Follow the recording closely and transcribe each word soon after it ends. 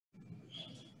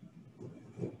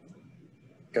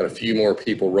Got a few more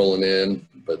people rolling in,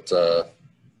 but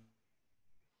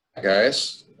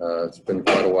guys, it's been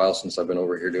quite a while since I've been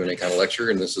over here doing any kind of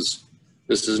lecture, and this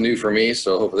is new for me,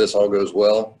 so hopefully this all goes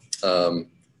well.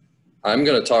 I'm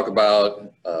going to talk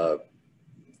about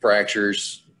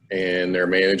fractures and their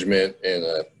management in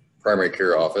a primary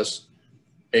care office.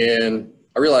 And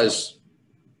I realize,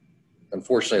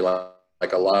 unfortunately,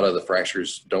 like a lot of the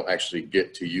fractures don't actually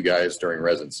get to you guys during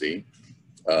residency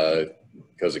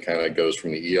because it kind of goes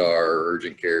from the ER or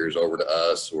urgent cares over to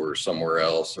us or somewhere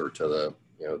else or to the,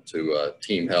 to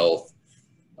team health.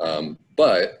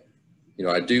 But,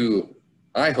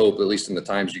 I hope, at least in the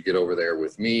times you get over there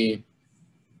with me,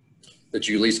 that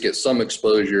you at least get some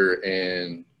exposure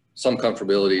and some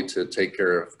comfortability to take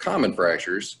care of common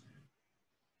fractures.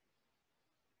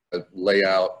 Lay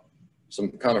out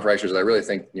some common fractures that I really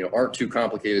think, aren't too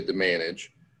complicated to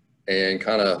manage, and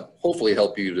kind of hopefully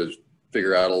help you to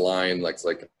figure out a line like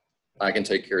I can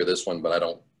take care of this one, but I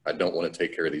don't want to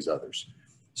take care of these others.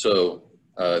 So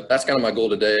that's kind of my goal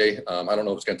today. I don't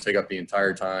know if it's going to take up the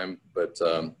entire time, but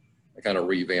I kind of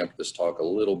revamped this talk a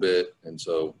little bit, and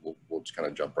so we'll just kind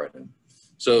of jump right in.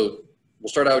 So we'll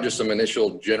start out with just some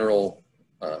initial general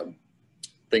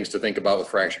things to think about with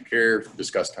fracture care,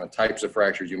 discuss kind of types of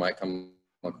fractures you might come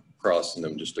across, and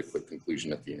then just a quick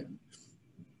conclusion at the end.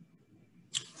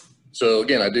 So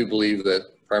again, I do believe that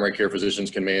primary care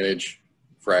physicians can manage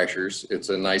fractures. It's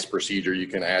a nice procedure you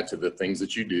can add to the things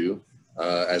that you do.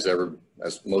 As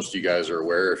most of you guys are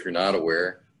aware, if you're not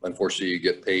aware, unfortunately you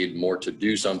get paid more to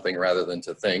do something rather than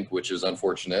to think, which is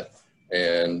unfortunate.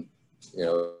 And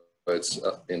it's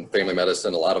in family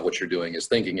medicine, a lot of what you're doing is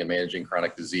thinking and managing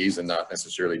chronic disease and not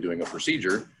necessarily doing a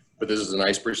procedure. But this is a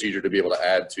nice procedure to be able to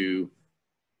add to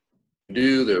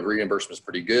do. The reimbursement is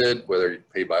pretty good, whether you're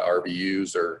paid by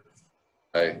RVUs or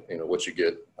what you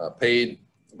get paid.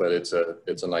 But it's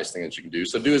a nice thing that you can do.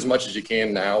 So do as much as you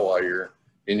can now while you're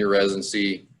in your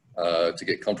residency to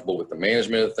get comfortable with the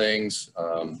management of things.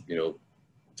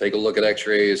 Take a look at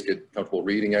x-rays, get comfortable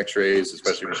reading x-rays,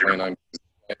 especially if you're planning on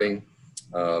planning.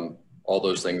 All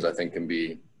those things I think can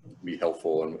be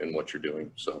helpful in what you're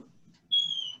doing. So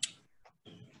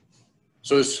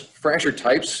as fracture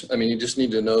types, you just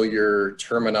need to know your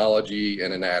terminology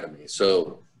and anatomy.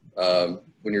 So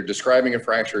when you're describing a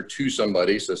fracture to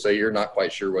somebody, so say you're not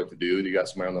quite sure what to do, you got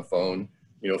somebody on the phone,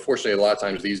 fortunately a lot of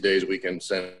times these days we can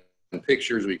send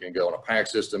pictures, we can go on a PAC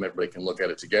system, everybody can look at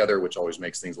it together, which always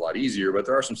makes things a lot easier. But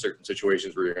there are some certain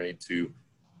situations where you're going to need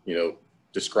to,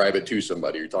 describe it to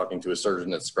somebody. You're talking to a surgeon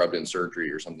that's scrubbed in surgery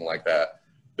or something like that.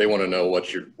 They want to know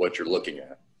what you're looking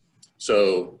at.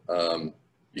 So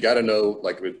you got to know,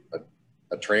 like, with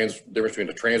a difference between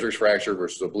a transverse fracture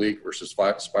versus oblique versus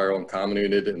spiral and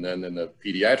comminuted. And then in the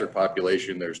pediatric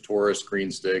population, there's torus, green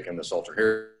stick, and the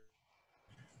Salter-Harris.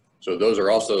 So those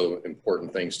are also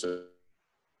important things to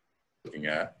looking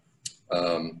at.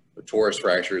 The torus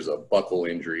fracture is a buccal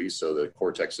injury, so the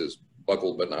cortex is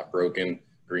buckled but not broken.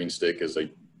 Green stick is a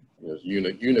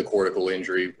unicortical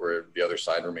injury where the other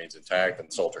side remains intact,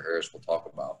 and Salter-Harris we'll talk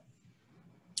about.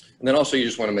 And then also you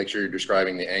just want to make sure you're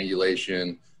describing the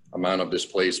angulation, amount of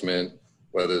displacement,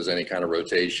 whether there's any kind of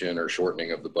rotation or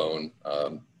shortening of the bone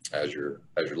as you're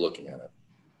looking at it.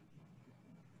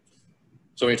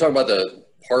 So when you talk about the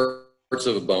parts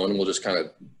of a bone, we'll just kind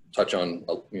of touch on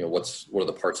what are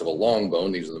the parts of a long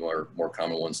bone. These are the more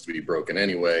common ones to be broken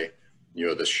anyway.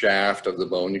 The shaft of the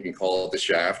bone, you can call it the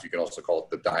shaft. You can also call it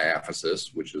the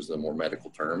diaphysis, which is the more medical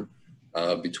term.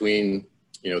 Between,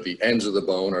 the ends of the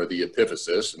bone are the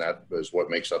epiphysis, and that is what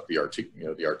makes up the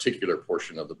articular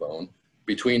portion of the bone.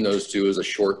 Between those two is a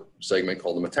short segment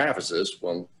called the metaphysis.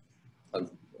 Well,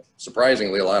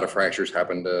 surprisingly, a lot of fractures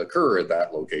happen to occur at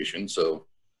that location. So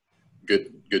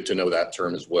good to know that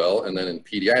term as well. And then in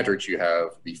pediatrics, you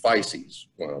have the physes.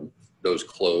 Those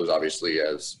close obviously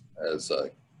as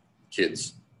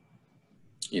kids,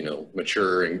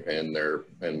 mature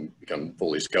and become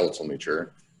fully skeletal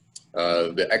mature.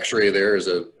 The X-ray there is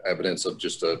evidence of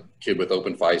just a kid with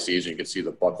open physes. You can see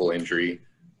the buccal injury,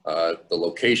 the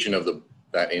location of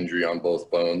that injury on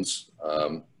both bones.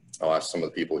 I'll ask some of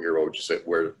the people here, what would you say,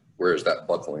 where is that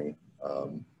buckling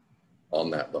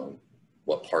on that bone?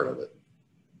 What part of it?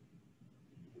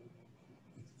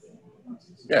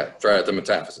 Yeah, it's right at the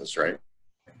metaphysis, right?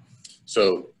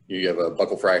 So you have a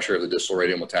buccal fracture of the distal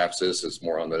radial metaphysis. It's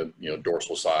more on the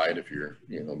dorsal side if you're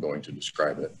going to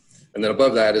describe it. And then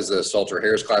above that is the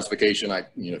Salter-Harris classification.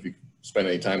 If you spend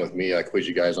any time with me, I quiz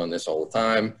you guys on this all the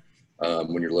time.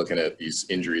 When you're looking at these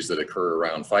injuries that occur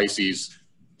around physes,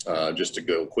 just to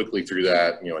go quickly through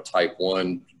that, a type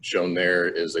 1 shown there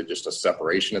is just a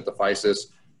separation at the physis.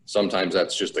 Sometimes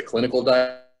that's just a clinical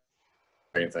diagnosis.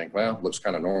 and you think, well, looks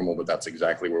kind of normal, but that's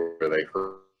exactly where they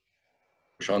hurt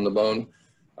on the bone.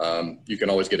 You can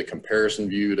always get a comparison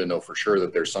view to know for sure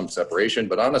that there's some separation,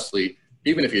 but honestly,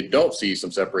 even if you don't see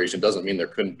some separation, doesn't mean there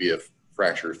couldn't be a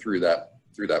fracture through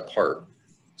that part.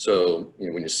 So, you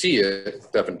know, when you see it,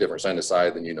 definitely different side to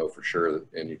side, then you know for sure,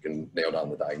 and you can nail down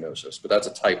the diagnosis. But that's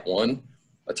a type 1.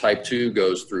 A type 2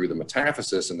 goes through the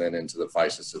metaphysis and then into the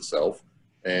physis itself.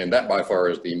 And that by far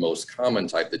is the most common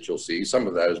type that you'll see. Some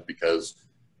of that is because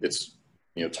it's,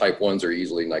 you know, type 1s are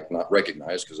easily like not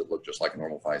recognized because it looked just like a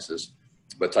normal physis.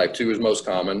 But type 2 is most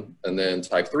common. And then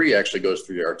type 3 actually goes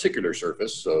through the articular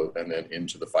surface, so, and then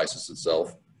into the physis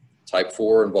itself. Type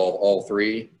 4 involve all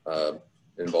three.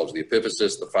 It involves the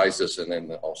epiphysis, the physis, and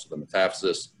then also the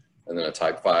metaphysis. And then a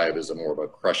type 5 is a more of a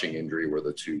crushing injury where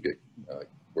the two get,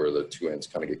 where the two ends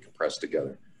kind of get compressed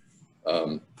together.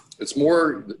 It's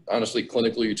more, honestly,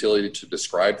 clinical utility to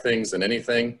describe things than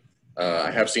anything.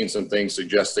 I have seen some things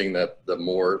suggesting that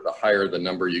the higher the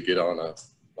number you get on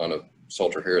a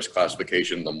Salter-Harris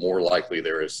classification, the more likely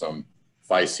there is some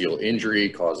physeal injury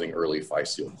causing early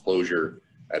physeal closure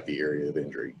at the area of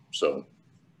injury. So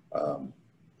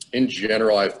in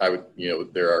general, I would, you know,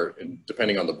 there are,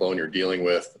 depending on the bone you're dealing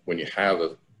with, when you have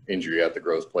an injury at the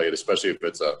growth plate, especially if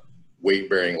it's a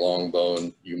weight-bearing long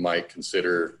bone, you might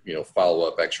consider, you know,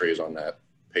 follow-up x-rays on that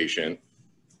patient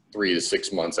 3 to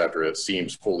 6 months after it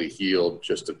seems fully healed,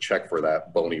 just to check for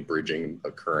that bony bridging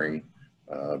occurring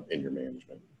in your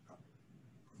management.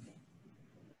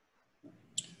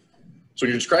 So when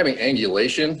you're describing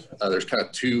angulation, there's kind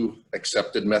of two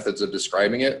accepted methods of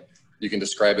describing it. You can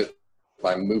describe it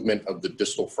by movement of the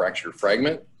distal fracture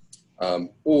fragment,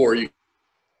 or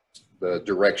the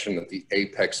direction that the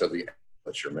apex of the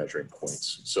that you're measuring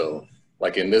points. So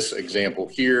like in this example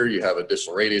here, you have a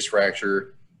distal radius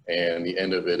fracture and the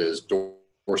end of it is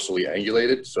dorsally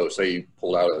angulated. So say you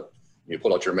pulled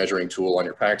out your measuring tool on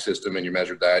your PAC system and you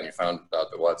measured that and you found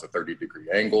out that, well, that's a 30-degree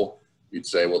angle. You'd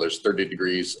say, well, there's 30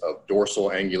 degrees of dorsal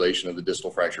angulation of the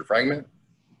distal fracture fragment,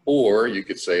 or you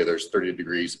could say there's 30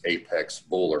 degrees apex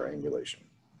volar angulation.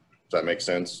 Does that make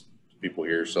sense to people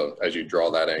here? So as you draw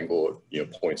that angle, you know,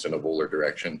 points in a volar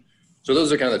direction. So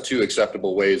those are kind of two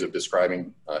acceptable ways of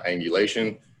describing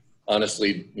angulation.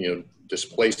 Honestly, you know,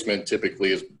 displacement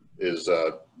typically is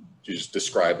you just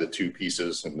describe the two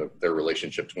pieces and their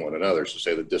relationship to one another. So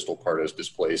say the distal part is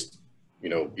displaced, you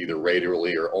know, either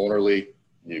radially or ulnarly.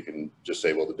 You can just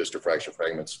say, well, the distal fracture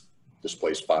fragment's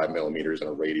displaced 5 millimeters in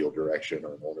a radial direction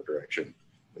or an ulnar direction.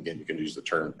 Again, you can use the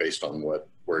term based on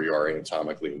where you are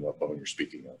anatomically and what bone you're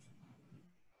speaking of.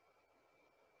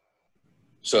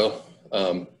 So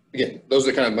again, those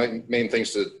are kind of my main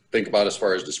things to think about as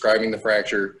far as describing the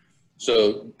fracture.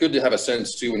 So good to have a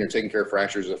sense too when you're taking care of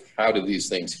fractures of how do these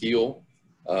things heal,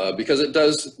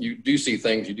 because you do see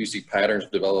things, you do see patterns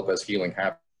develop as healing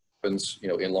happens, you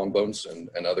know, in long bones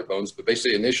and other bones. But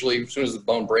basically initially, as soon as the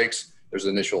bone breaks, there's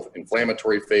an initial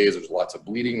inflammatory phase. There's lots of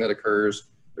bleeding that occurs.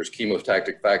 There's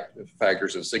chemotactic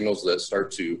factors and signals that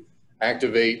start to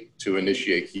activate to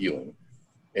initiate healing.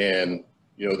 And,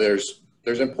 you know, there's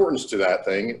importance to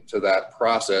that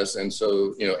process. And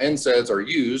so, you know, NSAIDs are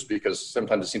used because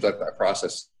sometimes it seems like that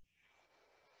process,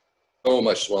 so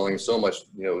much swelling, so much,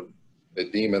 you know,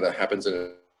 edema that happens, and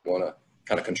you want to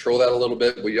kind of control that a little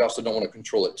bit, but you also don't want to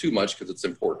control it too much because it's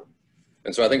important.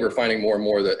 And so I think we're finding more and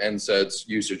more that NSAIDs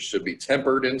usage should be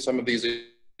tempered in some of these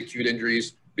acute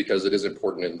injuries because it is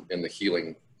important in the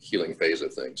healing phase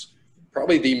of things.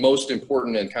 Probably the most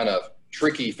important and kind of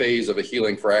tricky phase of a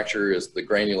healing fracture is the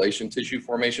granulation tissue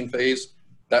formation phase.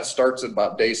 That starts at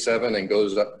about day 7 and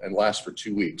goes up and lasts for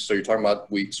 2 weeks. So you're talking about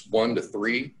weeks 1 to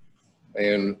 3.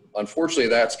 And unfortunately,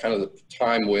 that's kind of the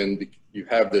time when you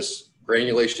have this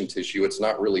granulation tissue. It's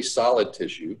not really solid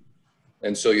tissue.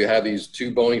 And so you have these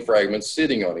two bony fragments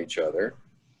sitting on each other.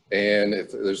 And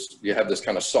if you have this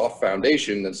kind of soft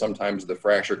foundation, then sometimes the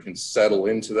fracture can settle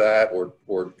into that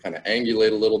or kind of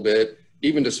angulate a little bit,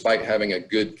 even despite having a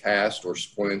good cast or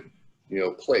splint, you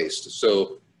know, placed.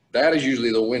 So that is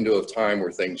usually the window of time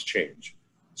where things change.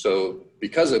 So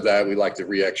because of that, we like to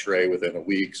re-x-ray within a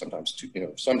week, sometimes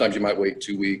sometimes you might wait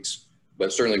 2 weeks,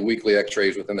 but certainly weekly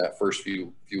x-rays within that first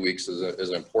few weeks is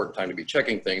an important time to be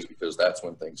checking things because that's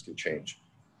when things can change.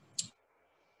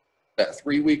 That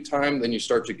 3-week time, then you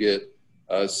start to get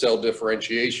cell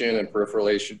differentiation and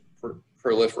proliferation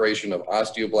of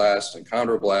osteoblasts and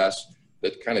chondroblasts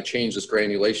that kind of change this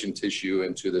granulation tissue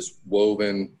into this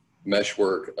woven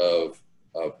meshwork of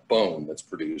bone that's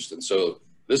produced. And so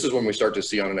this is when we start to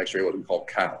see on an x-ray what we call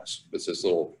callus. It's this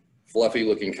little fluffy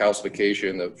looking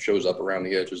calcification that shows up around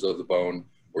the edges of the bone,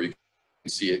 or you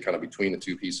see it kind of between the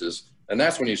two pieces. And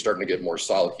that's when you're starting to get more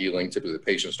solid healing. Typically the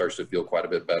patient starts to feel quite a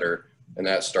bit better. And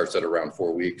that starts at around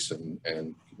 4 weeks. And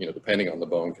you know, depending on the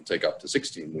bone, can take up to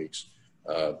 16 weeks.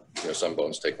 You know, some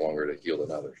bones take longer to heal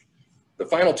than others. The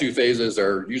final 2 phases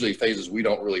are usually phases we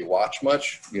don't really watch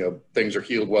much. You know, things are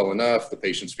healed well enough. The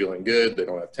patient's feeling good. They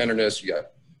don't have tenderness. You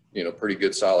got, you know, pretty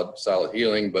good solid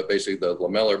healing. But basically the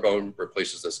lamellar bone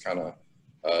replaces this kind of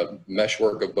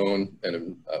meshwork of bone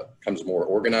and becomes more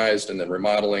organized. And then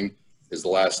remodeling is the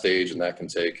last stage, and that can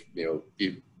take, you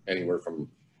know, anywhere from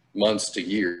months to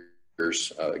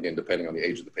years, again, depending on the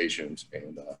age of the patient.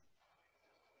 And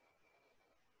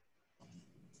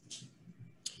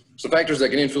so factors that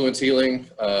can influence healing: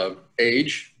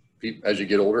 age. As you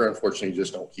get older, unfortunately, you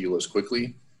just don't heal as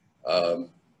quickly.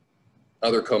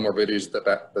 Other comorbidities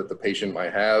that the patient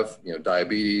might have, you know,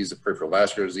 diabetes, peripheral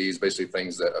vascular disease, basically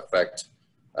things that affect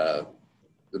the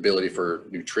ability for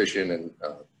nutrition and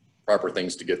proper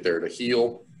things to get there to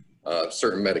heal.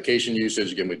 Certain medication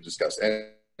usage, again, we discussed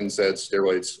NSAIDs,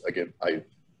 steroids. Again, I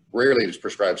rarely just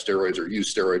prescribe steroids or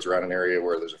use steroids around an area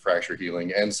where there's a fracture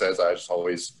healing. NSAIDs, I just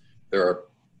always, there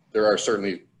are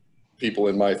certainly people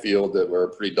in my field that were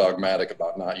pretty dogmatic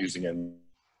about not using it,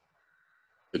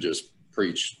 to just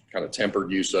preach kind of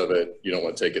tempered use of it. You don't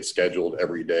want to take it scheduled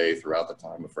every day throughout the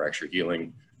time of fracture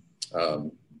healing.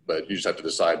 But you just have to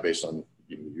decide based on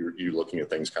you looking at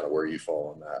things kind of where you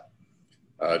fall on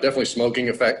that. Definitely smoking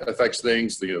affects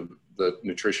things, the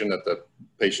nutrition that the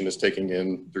patient is taking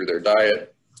in through their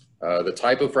diet. The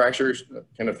type of fractures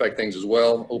can affect things as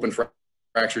well. Open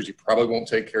fractures you probably won't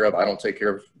take care of. I don't take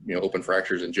care of, you know, open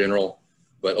fractures in general,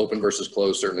 but open versus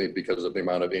closed, certainly because of the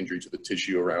amount of injury to the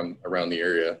tissue around the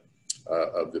area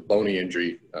of the bony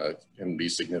injury, can be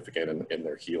significant in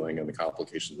their healing and the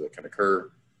complications that can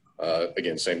occur.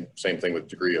 Again, same thing with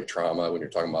degree of trauma when you're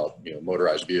talking about, you know,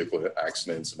 motorized vehicle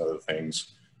accidents and other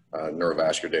things,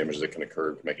 neurovascular damage that can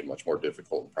occur can make it much more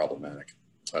difficult and problematic.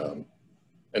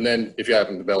 And then if you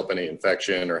happen to develop any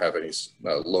infection or have any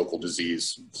local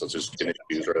disease, such as skin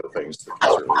issues or other things, that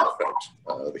can certainly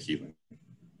affect the healing.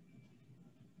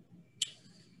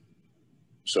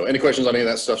 So any questions on any of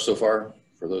that stuff so far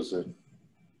for those that?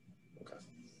 Okay.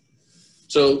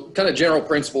 So kind of general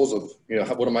principles of, you know,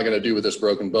 what am I going to do with this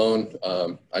broken bone?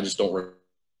 I just don't realize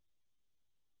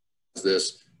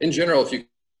this. In general, if you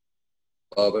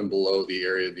above and below the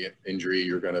area of the injury,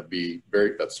 you're going to be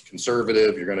that's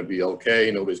conservative. You're going to be okay.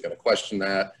 Nobody's going to question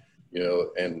that, you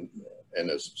know,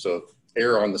 so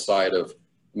err on the side of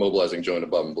mobilizing joint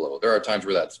above and below. There are times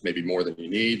where that's maybe more than you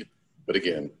need, but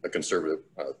again, a conservative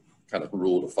kind of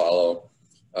rule to follow.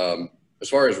 As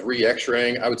far as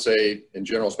re-x-raying, I would say in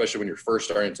general, especially when you're first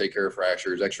starting to take care of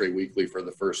fractures, x-ray weekly for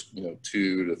the first, you know,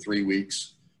 2 to 3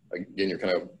 weeks. Again, you're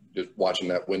kind of just watching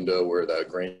that window where the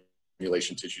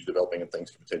granulation tissue is developing and things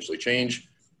can potentially change.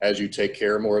 As you take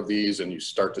care more of these and you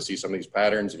start to see some of these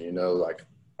patterns, and you know, like,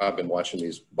 I've been watching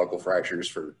these buccal fractures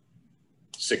for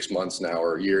 6 months now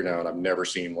or a year now, and I've never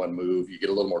seen one move. You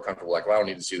get a little more comfortable, like, well, I don't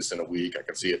need to see this in a week. I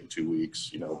can see it in 2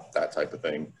 weeks, you know, that type of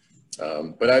thing.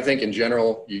 But I think in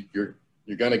general,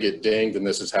 you're going to get dinged, and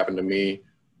this has happened to me,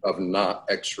 of not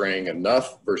x-raying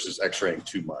enough versus x-raying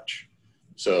too much.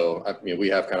 So, I mean, we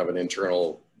have kind of an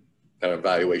internal kind of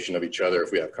evaluation of each other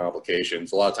if we have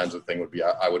complications. A lot of times the thing would be,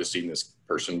 I would have seen this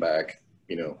person back,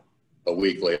 you know, a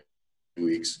week later, 2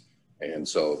 weeks. And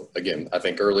so, again, I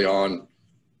think early on,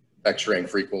 x-raying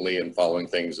frequently and following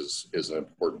things is an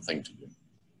important thing to do.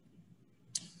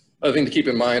 Other thing to keep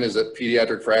in mind is that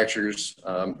pediatric fractures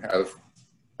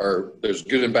there's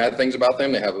good and bad things about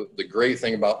them. They have the great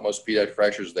thing about most pediatric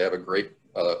fractures, they have a great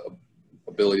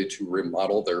ability to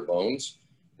remodel their bones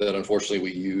that unfortunately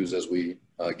we use as we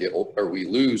we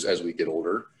lose as we get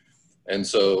older. And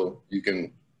so you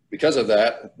can, because of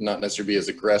that, not necessarily be as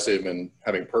aggressive and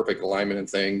having perfect alignment and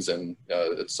things. And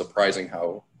it's surprising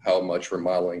how much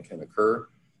remodeling can occur.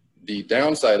 The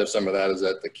downside of some of that is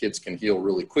that the kids can heal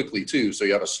really quickly too. So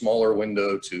you have a smaller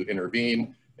window to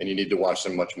intervene, and you need to watch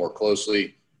them much more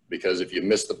closely, because if you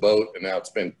miss the boat and now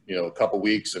it's been, you know, a couple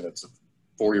weeks and it's a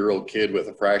 4-year-old kid with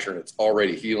a fracture and it's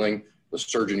already healing, the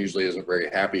surgeon usually isn't very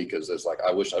happy, because it's like,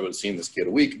 I wish I would have seen this kid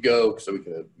a week ago so we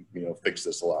could have, you know, fixed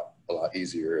this a lot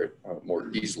easier,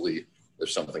 more easily if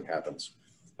something happens.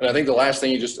 And I think the last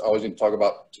thing you just always need to talk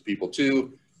about to people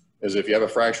too is if you have a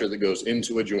fracture that goes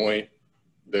into a joint,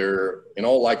 they're in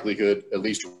all likelihood at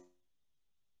least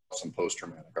some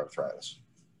post-traumatic arthritis.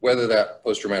 Whether that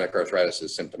post-traumatic arthritis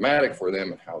is symptomatic for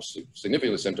them and how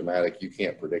significantly symptomatic, you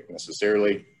can't predict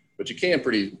necessarily, but you can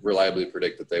pretty reliably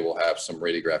predict that they will have some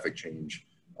radiographic change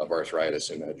of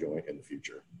arthritis in that joint in the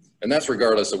future. And that's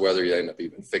regardless of whether you end up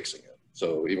even fixing it.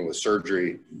 So even with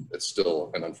surgery, it's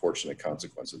still an unfortunate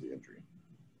consequence of the injury.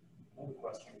 I have a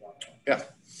question about that. Yeah.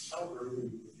 How early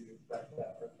would you expect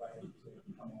that arthritis to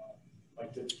come on?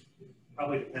 Like, it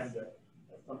probably depends at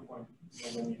some point,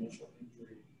 when the initial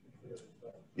injury occurs.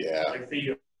 But yeah. like, say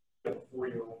you have a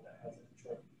 4-year-old that has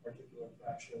an articular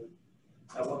fracture.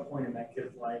 At what point in that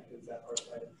kid's life is that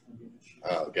arthritis going to be an issue?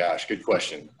 Oh gosh, good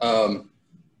question.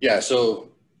 Yeah, so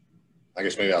I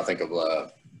guess maybe I'll think of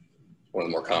one of the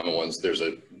more common ones. There's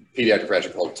a pediatric fracture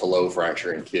called Talot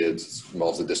fracture in kids. It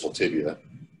involves the distal tibia.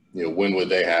 You know, when would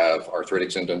they have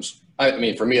arthritic symptoms? I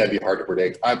mean, for me, that'd be hard to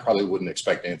predict. I probably wouldn't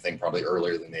expect anything probably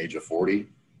earlier than the age of 40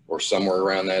 or somewhere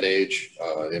around that age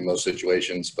in most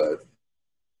situations. But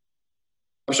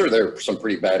I'm sure there are some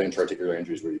pretty bad intra-articular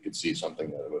injuries where you could see something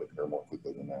that would occur more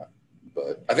quickly than that.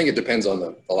 But I think it depends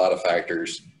on a lot of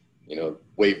factors, you know,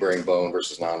 weight-bearing bone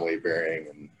versus non-weight-bearing,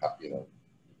 and how, you know,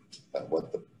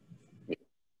 what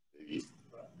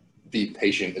the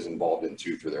patient is involved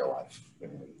into through their life,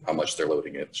 and how much they're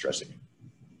loading it, stressing it.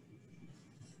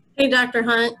 Hey, Dr.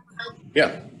 Hunt.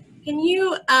 Yeah. Can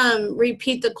you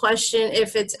repeat the question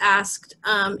if it's asked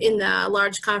in the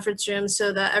large conference room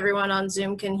so that everyone on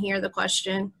Zoom can hear the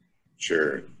question?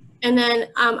 Sure. And then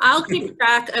I'll keep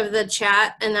track of the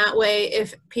chat, and that way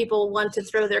if people want to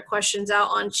throw their questions out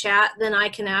on chat, then I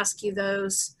can ask you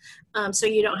those so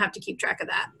you don't have to keep track of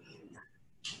that.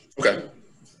 Okay.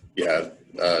 Yeah.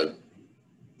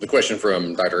 The question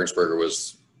from Dr. Ernsberger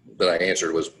was, that I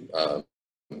answered was,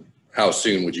 how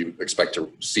soon would you expect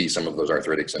to see some of those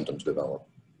arthritic symptoms develop?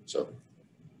 So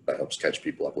that helps catch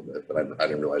people up a bit, but I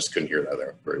didn't realize, couldn't hear that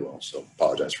there very well. So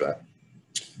apologize for that.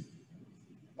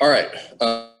 All right.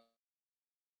 I'll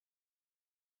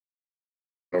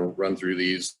run through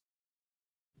these,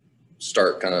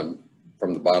 start kind of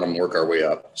from the bottom, work our way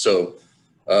up. So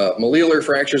malleolar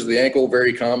fractures of the ankle,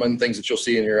 very common, things that you'll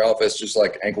see in your office, just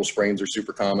like ankle sprains are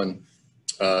super common.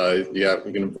 Yeah,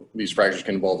 these fractures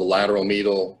can involve the lateral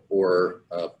medial or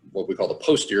what we call the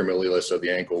posterior malleolus of the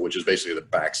ankle, which is basically the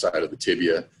back side of the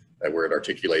tibia, where it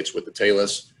articulates with the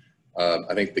talus.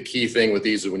 I think the key thing with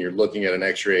these is when you're looking at an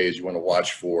x-ray is you want to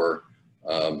watch for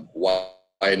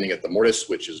widening at the mortise,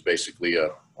 which is basically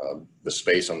the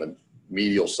space on the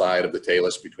medial side of the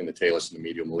talus, between the talus and the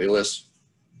medial malleolus.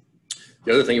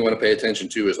 The other thing you want to pay attention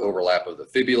to is overlap of the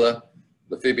fibula.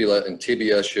 The fibula and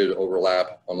tibia should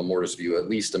overlap on the mortise view at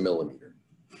least 1 millimeter.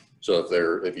 So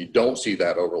if you don't see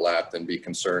that overlap, then be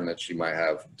concerned that you might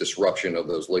have disruption of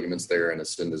those ligaments there and a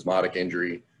syndesmotic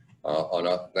injury.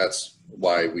 That's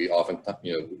why we often,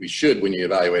 we should, when you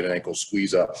evaluate an ankle,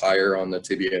 squeeze up higher on the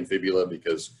tibia and fibula,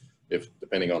 because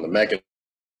depending on the mechanism,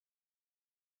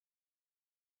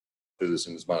 the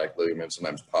syndesmotic ligament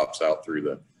sometimes pops out through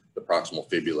the proximal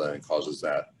fibula and causes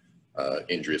that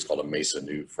injury. Is called a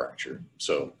Mason-New fracture.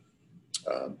 So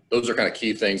those are kind of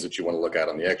key things that you want to look at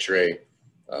on the x-ray.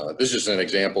 This is an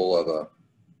example of a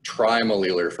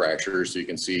trimalleolar fracture. So you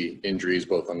can see injuries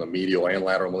both on the medial and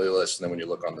lateral malleolus. And then when you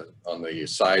look on the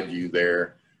side view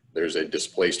there's a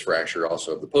displaced fracture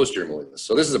also of the posterior malleolus.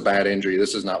 So this is a bad injury.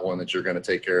 This is not one that you're going to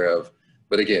take care of.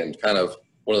 But again, kind of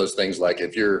one of those things, like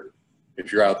if you're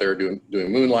out there doing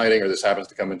moonlighting, or this happens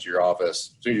to come into your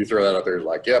office, as soon as you throw that out there,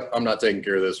 like, yep, I'm not taking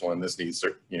care of this one. This needs,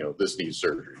 this needs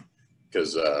surgery,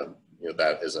 because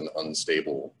that is an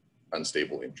unstable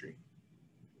injury.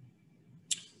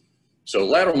 So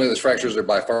lateral malleolus fractures are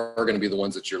by far going to be the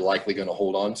ones that you're likely going to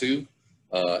hold on to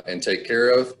and take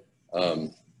care of.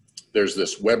 There's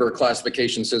this Weber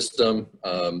classification system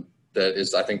that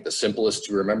is, I think, the simplest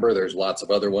to remember. There's lots of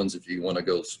other ones if you want to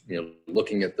go,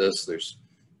 looking at this. There's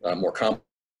more common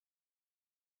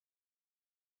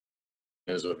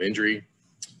of injury,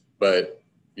 but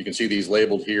you can see these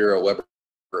labeled here. A Weber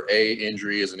A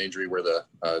injury is an injury where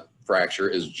the fracture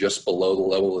is just below the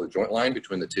level of the joint line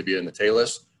between the tibia and the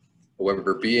talus. A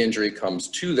Weber B injury comes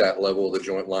to that level of the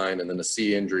joint line, and then the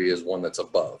C injury is one that's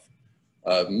above.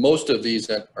 Most of these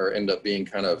end up being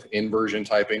kind of inversion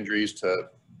type injuries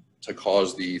to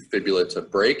cause the fibula to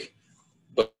break.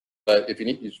 But if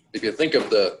you think of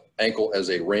the ankle as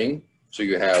a ring, so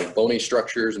you have bony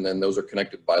structures and then those are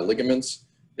connected by ligaments.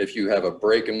 If you have a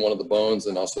break in one of the bones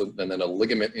and then a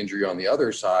ligament injury on the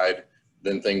other side,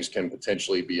 then things can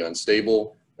potentially be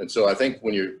unstable. And so I think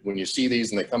when you see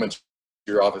these and they come into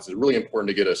your office, it's really important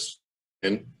to get us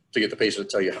in to get the patient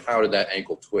to tell you, how did that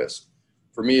ankle twist?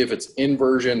 For me, if it's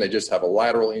inversion, they just have a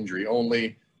lateral injury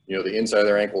only, the inside of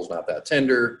their ankle is not that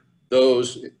tender,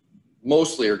 those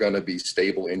mostly are going to be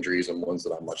stable injuries and ones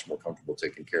that I'm much more comfortable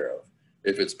taking care of.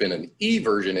 If it's been an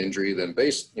eversion injury, then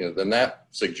then that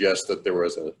suggests that there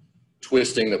was a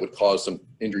twisting that would cause some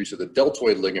injury to the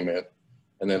deltoid ligament,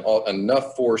 and then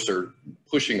enough force or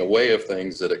pushing away of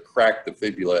things that it cracked the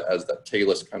fibula as that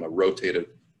talus kind of rotated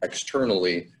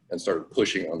externally and started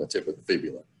pushing on the tip of the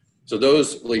fibula. So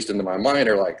those, at least in my mind,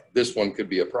 are like, this one could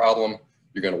be a problem.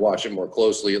 You're going to watch it more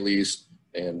closely at least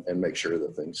and make sure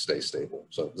that things stay stable.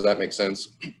 So does that make sense?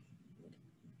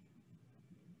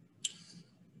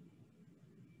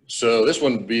 So this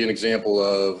one would be an example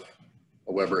of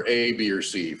a Weber A, B, or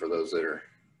C for those that are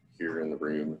here in the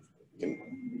room.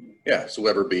 Yeah, so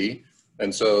Weber B.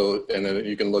 And so, and then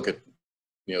you can look at,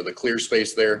 you know, the clear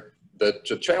space there.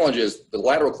 The challenge is the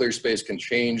lateral clear space can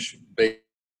change,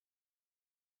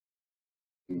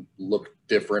 look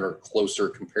different or closer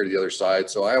compared to the other side.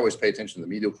 So I always pay attention to the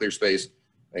medial clear space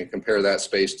and compare that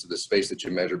space to the space that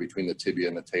you measure between the tibia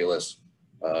and the talus,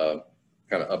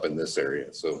 kind of up in this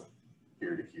area. So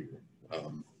here to here.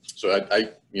 So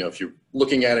you know, if you're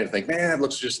looking at it and think, man, it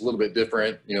looks just a little bit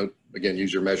different, you know, again,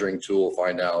 use your measuring tool,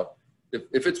 find out.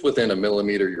 If it's within a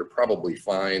millimeter, you're probably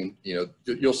fine. You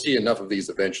know, you'll see enough of these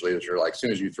eventually that you're like, as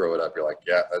soon as you throw it up, you're like,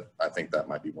 yeah, I think that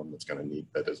might be one that's going to need,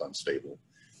 that is unstable.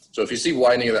 So if you see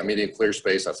widening of that median clear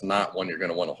space, that's not one you're going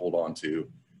to want to hold on to,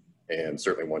 and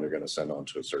certainly one you're going to send on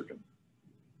to a surgeon.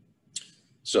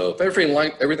 So if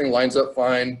everything lines up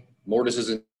fine, mortise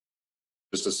isn't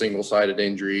just a single-sided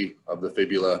injury of the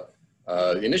fibula.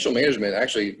 The initial management,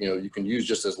 actually, you know, you can use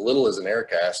just as little as an air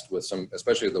cast with some,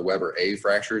 especially the Weber A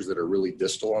fractures that are really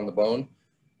distal on the bone.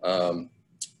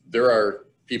 There are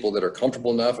people that are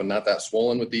comfortable enough and not that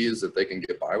swollen with these that they can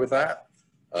get by with that.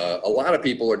 A lot of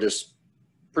people are just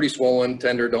pretty swollen,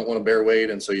 tender, don't want to bear weight,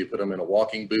 and so you put them in a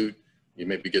walking boot. You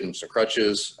maybe give them some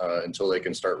crutches until they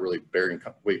can start really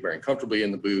weight bearing comfortably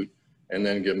in the boot, and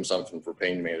then give them something for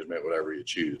pain management, whatever you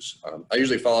choose. I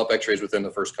usually follow up x-rays within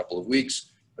the first couple of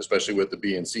weeks, especially with the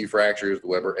B and C fractures, the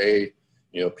Weber A.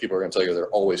 You know, people are going to tell you they're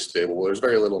always stable. Well, there's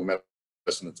very little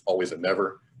medicine that's always a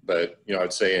never, but, you know,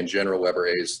 I'd say in general, Weber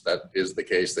A's, that is the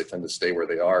case. They tend to stay where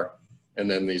they are. And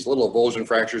then these little avulsion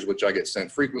fractures, which I get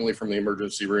sent frequently from the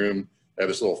emergency room, they have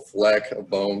this little fleck of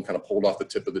bone kind of pulled off the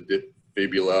tip of the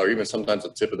fibula, or even sometimes the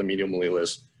tip of the medial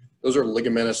malleolus. Those are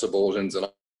ligamentous avulsions and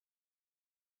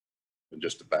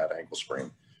just a bad ankle sprain.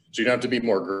 So you don't have to be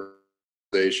more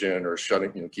or shutting,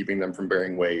 you know, keeping them from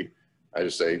bearing weight. I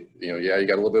just say, you know, yeah, you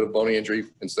got a little bit of bony injury.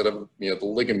 Instead of, you know, the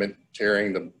ligament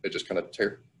tearing, it just kind of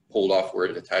pulled off where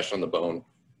it attached on the bone,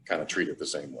 kind of treat it the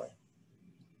same way.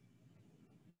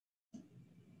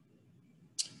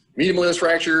 Medial malleolus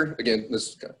fracture, again, this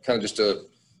is kind of just to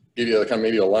give you a kind of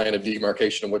maybe a line of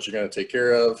demarcation of what you're going to take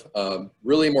care of.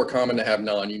 Really more common to have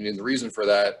non-union. The reason for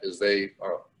that is they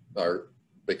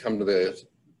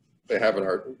have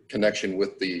a connection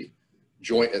with the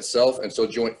joint itself, and so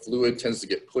joint fluid tends to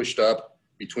get pushed up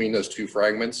between those two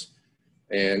fragments.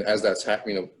 And as that's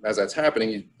happening,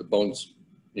 the bones,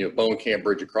 you know, bone can't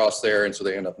bridge across there, and so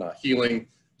they end up not healing.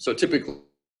 So typically,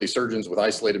 surgeons with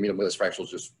isolated medial malleolus fractures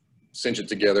just cinch it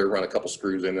together, run a couple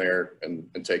screws in there, and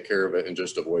take care of it, and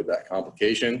just avoid that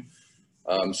complication.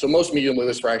 So most medial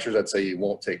malleolus fractures, I'd say you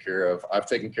won't take care of. I've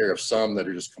taken care of some that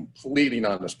are just completely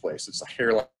not misplaced. It's a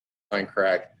hairline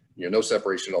crack, you know, no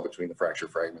separation at all between the fracture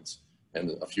fragments.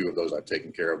 And a few of those I've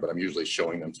taken care of, but I'm usually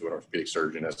showing them to an orthopedic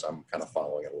surgeon as I'm kind of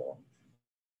following it along.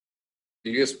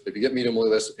 If you get medial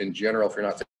malleolus in general, if you're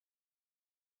not taking,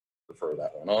 refer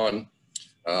that one on.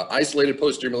 Isolated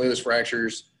posterior malleolus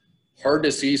fractures, hard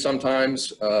to see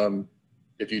sometimes.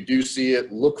 If you do see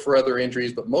it, look for other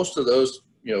injuries, but most of those,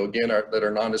 you know, again, that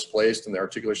are non-displaced and the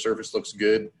articular surface looks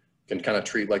good, can kind of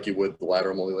treat like you would the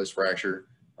lateral malleolus fracture,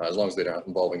 as long as they're not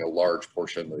involving a large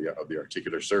portion of the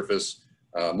articular surface.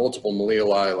 Multiple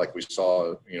malleoli, like we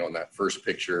saw, you know, in that first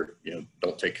picture, you know,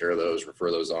 don't take care of those, refer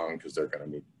those on, because they're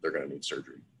going to need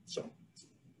surgery. So,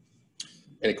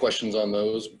 any questions on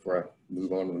those before I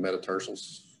move on to the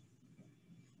metatarsals?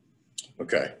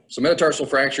 Okay, so metatarsal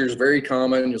fractures, very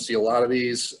common. You'll see a lot of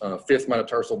these. Fifth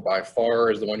metatarsal by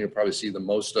far is the one you'll probably see the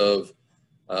most of.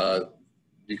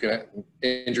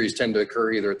 Injuries tend to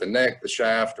occur either at the neck, the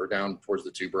shaft, or down towards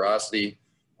the tuberosity.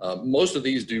 Most of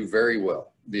these do very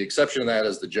well. The exception of that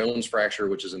is the Jones fracture,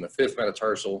 which is in the fifth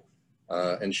metatarsal,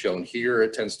 and shown here.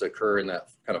 It tends to occur in that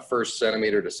kind of first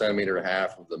centimeter to centimeter and a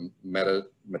half of the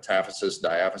metaphysis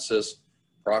diaphysis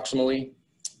proximally.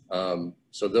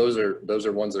 So those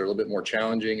are ones that are a little bit more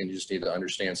challenging, and you just need to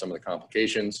understand some of the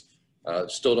complications. I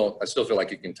still feel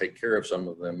like you can take care of some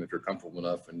of them if you're comfortable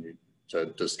enough and to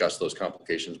discuss those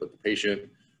complications with the patient.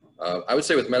 I would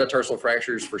say with metatarsal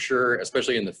fractures, for sure,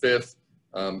 especially in the fifth,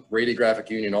 radiographic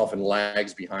union often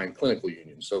lags behind clinical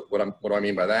union. So what do I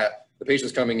mean by that? The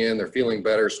patient's coming in, they're feeling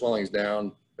better, swelling's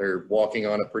down, they're walking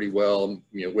on it pretty well,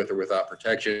 you know, with or without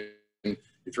protection. You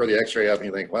throw the x-ray up and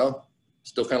you think, well,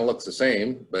 still kind of looks the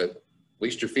same, but at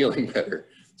least you're feeling better.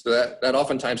 So that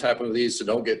oftentimes happens with these, so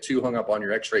don't get too hung up on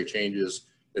your x-ray changes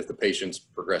if the patient's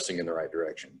progressing in the right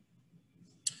direction.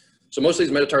 So most of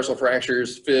these metatarsal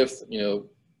fractures, fifth,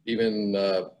 even,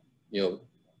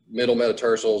 middle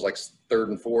metatarsals like third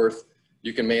and fourth,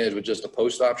 you can manage with just a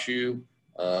post-op shoe.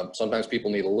 Sometimes people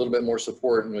need a little bit more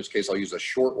support, in which case I'll use a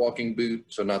short walking boot.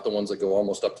 So not the ones that go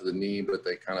almost up to the knee, but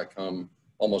they kind of come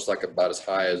almost like about as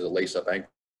high as a lace-up ankle.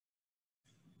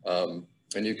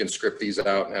 And you can script these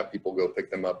out and have people go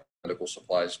pick them up at medical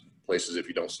supplies places if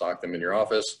you don't stock them in your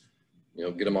office.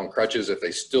 Get them on crutches if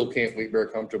they still can't weight bear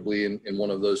comfortably in one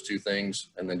of those two things,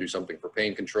 and then do something for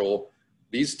pain control.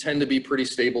 These tend to be pretty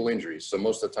stable injuries. So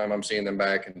most of the time I'm seeing them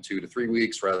back in 2 to 3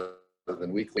 weeks rather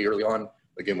than weekly early on.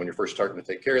 Again, when you're first starting to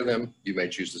take care of them, you may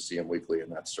choose to see them weekly, and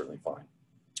that's certainly fine.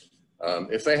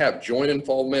 If they have joint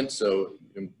involvement, so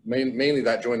mainly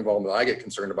that joint involvement I get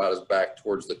concerned about is back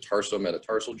towards the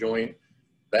tarsometatarsal joint.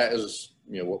 That is,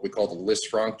 what we call the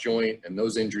Lisfranc joint, and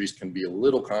those injuries can be a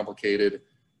little complicated,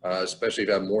 especially if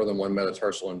you have more than one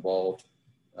metatarsal involved.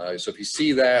 So if you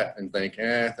see that and think,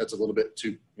 that's a little bit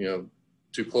too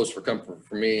close for comfort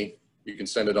for me, you can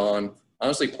send it on.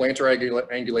 Honestly, plantar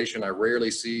angulation I rarely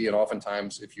see, and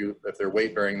oftentimes if they're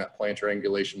weight bearing, that plantar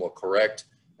angulation will correct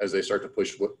as they start to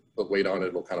put weight on it.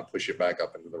 It'll kind of push it back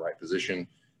up into the right position.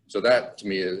 So that to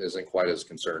me isn't quite as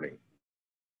concerning.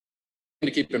 To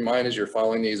keep in mind as you're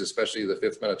following these, especially the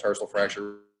fifth metatarsal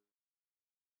fracture,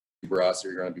 you're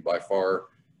going to be by far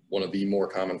one of the more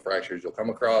common fractures you'll come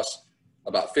across.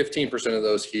 About 15% of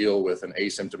those heal with an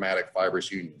asymptomatic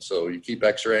fibrous union. So you keep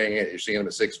x-raying it, you're seeing them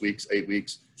at 6 weeks, 8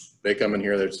 weeks. They come in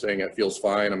here, they're saying it feels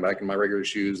fine, I'm back in my regular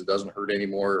shoes, it doesn't hurt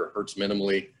anymore, or hurts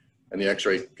minimally, and the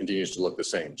x-ray continues to look the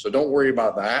same. So don't worry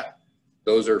about that.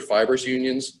 Those are fibrous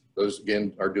unions. Those,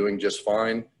 again, are doing just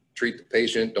fine. Treat the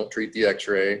patient, don't treat the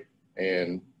x-ray,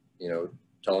 and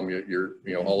tell them you're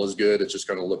all is good. It's just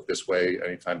going to look this way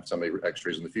anytime somebody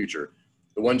x-rays in the future.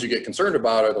 The ones you get concerned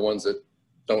about are the ones that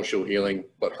don't show healing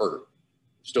but hurt,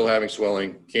 still having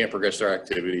swelling, can't progress their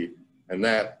activity, and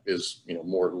that is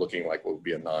more looking like what would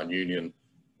be a non-union.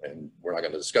 And we're not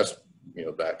going to discuss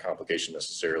that complication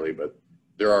necessarily, but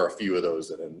there are a few of those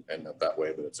that end up that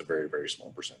way, but it's a very, very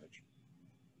small percentage.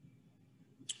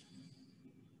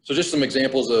 So just some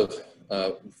examples of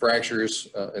fractures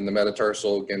in the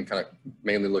metatarsal, again, kind of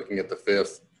mainly looking at the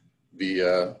fifth.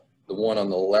 The one on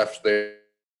the left there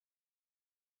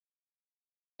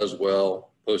as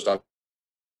well, post-op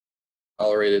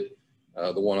tolerated.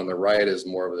 The one on the right is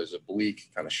more of there's oblique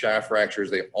kind of shaft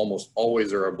fractures. They almost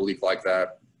always are oblique like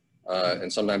that,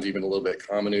 and sometimes even a little bit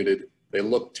comminuted. They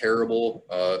look terrible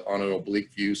on an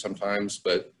oblique view sometimes,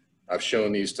 but I've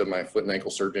shown these to my foot and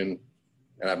ankle surgeon,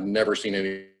 and I've never seen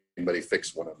anybody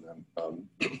fix one of them.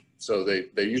 So they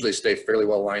usually stay fairly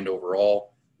well lined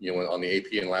overall, on the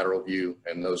AP and lateral view,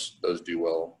 and those do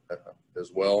well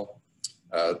as well.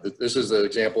 This is an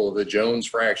example of the Jones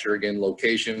fracture. Again,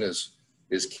 location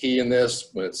is key in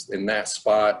this. When it's in that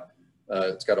spot,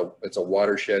 it's a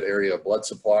watershed area of blood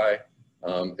supply.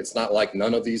 It's not like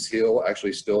none of these heal.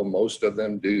 Actually, still most of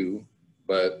them do,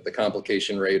 but the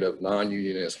complication rate of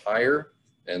non-union is higher,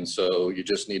 and so you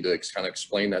just need to kind of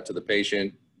explain that to the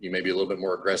patient. You may be a little bit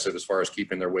more aggressive as far as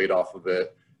keeping their weight off of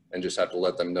it, and just have to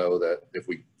let them know that if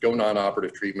we go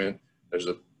non-operative treatment,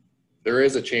 there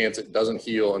is a chance it doesn't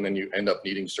heal, and then you end up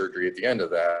needing surgery at the end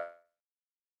of that.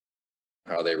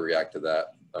 How they react to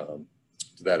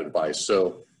that advice.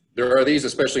 So there are these,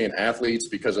 especially in athletes,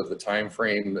 because of the time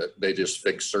frame that they just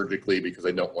fix surgically because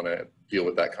they don't want to deal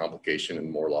with that complication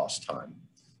and more lost time.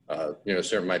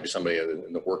 There might be somebody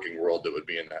in the working world that would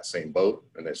be in that same boat,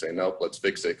 and they say, nope, let's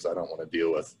fix it because I don't want to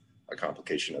deal with a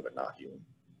complication of it not healing.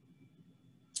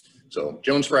 So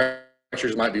Jones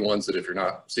fractures might be ones that if you're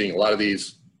not seeing a lot of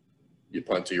these, you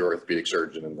punt to your orthopedic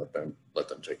surgeon and let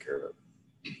them take care of it.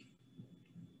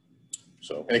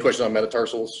 So any questions on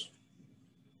metatarsals?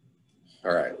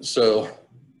 All right, so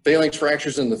phalanx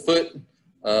fractures in the foot.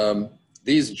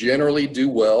 These generally do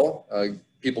well.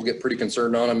 People get pretty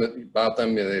concerned about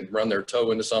them. They run their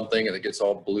toe into something and it gets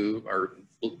all blue or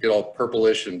get all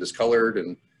purplish and discolored,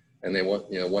 and they want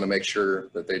to make sure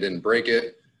that they didn't break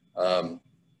it.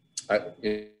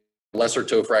 Lesser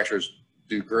toe fractures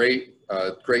do great.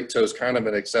 Great toe is kind of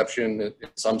an exception in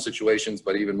some situations,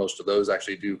 but even most of those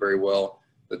actually do very well.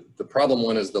 The problem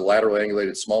one is the lateral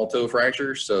angulated small toe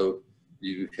fracture. So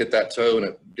you hit that toe and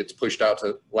it gets pushed out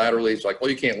to laterally. It's like, well,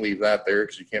 you can't leave that there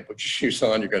because you can't put your shoes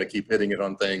on. You're going to keep hitting it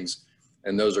on things.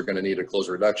 And those are going to need a closed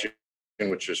reduction,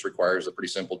 which just requires a pretty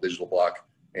simple digital block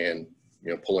and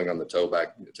pulling on the toe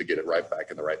back to get it right back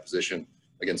in the right position.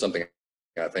 Again, something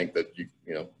I think that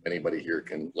anybody here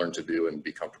can learn to do and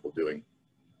be comfortable doing.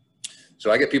 So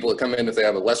I get people that come in if they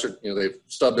have a lesser, they've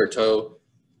stubbed their toe.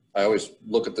 I always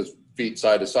look at the feet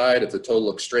side to side. If the toe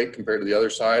looks straight compared to the other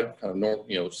side, kind of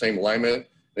normal, same alignment.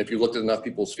 And if you looked at enough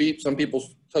people's feet, some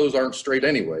people's toes aren't straight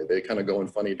anyway. They kind of go in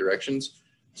funny directions.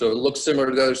 So it looks similar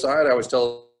to the other side. I always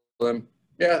tell them,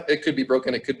 yeah, it could be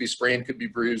broken, it could be sprained, could be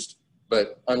bruised,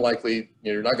 but unlikely,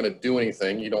 you're not going to do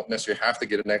anything. You don't necessarily have to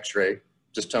get an x-ray.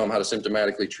 Just tell them how to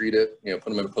symptomatically treat it. Put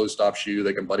them in a post-op shoe.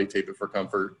 They can buddy tape it for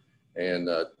comfort and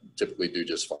typically do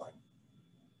just fine.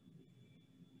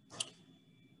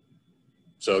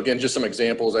 So again, just some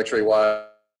examples, x-ray wise,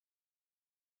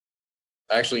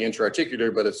 actually intra-articular,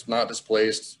 but it's not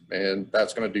displaced, and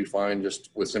that's going to do fine just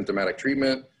with symptomatic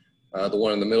treatment. The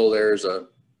one in the middle there is a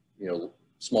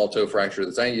small toe fracture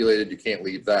that's angulated. You can't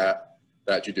leave that.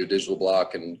 That you do a digital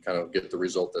block and kind of get the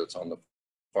result that's on the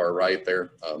far right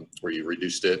there, where you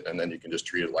reduced it, and then you can just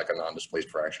treat it like a non-displaced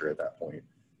fracture at that point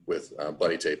with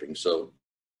buddy taping. So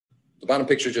the bottom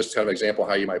picture is just kind of an example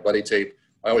how you might buddy tape.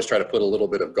 I always try to put a little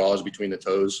bit of gauze between the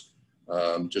toes,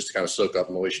 just to kind of soak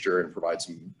up moisture and provide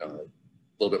some a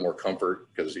little bit more comfort,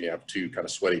 because you have two kind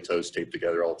of sweaty toes taped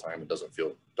together all the time. It doesn't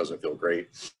feel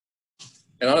great.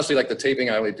 And honestly, like the taping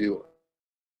I only do,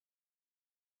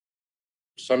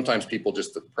 sometimes people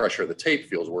just the pressure of the tape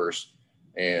feels worse,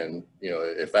 and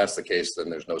if that's the case, then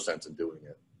there's no sense in doing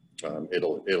it.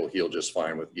 It'll heal just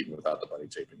fine even without the buddy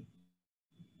taping.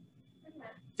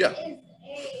 Yeah.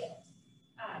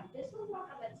 Is this one walk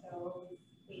on the toes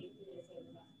basically the same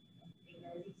as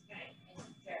fingers? You kind of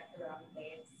inject around the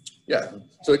base. Yeah.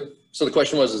 So the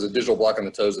question was, is a digital block on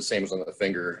the toes the same as on the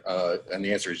finger? And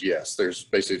the answer is yes. There's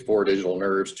basically 4 digital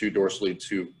nerves, 2 dorsally,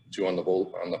 2 on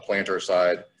the plantar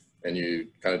side, and you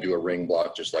kind of do a ring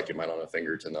block just like you might on a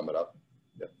finger to numb it up.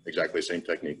 Yeah, exactly the same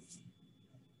technique.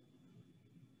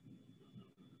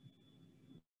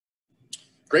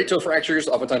 Great toe fractures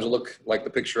oftentimes will look like the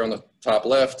picture on the top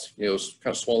left, kind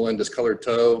of swollen, discolored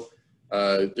toe.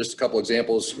 Just a couple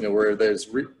examples, where there's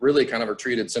really kind of are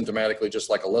treated symptomatically just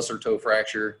like a lesser toe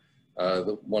fracture.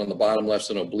 The one on the bottom left's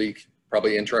an oblique,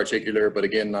 probably intra-articular, but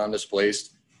again,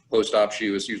 non-displaced. Post-op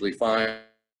shoe is usually fine.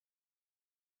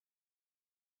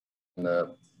 And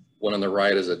the one on the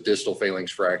right is a distal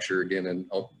phalanx fracture, again, in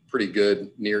pretty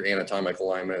good near anatomic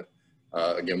alignment.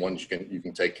 Again, ones you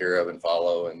can take care of and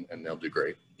follow, and they'll do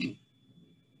great.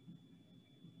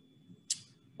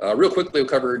 Real quickly, we'll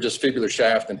cover just fibular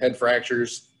shaft and head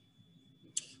fractures.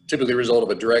 Typically a result of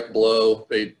a direct blow.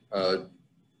 The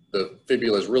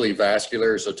fibula is really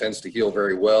vascular, so it tends to heal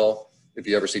very well. If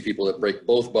you ever see people that break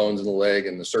both bones in the leg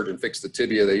and the surgeon fixes the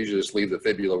tibia, they usually just leave the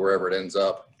fibula wherever it ends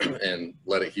up and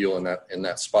let it heal in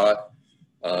that spot.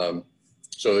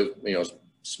 So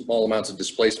small amounts of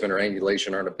displacement or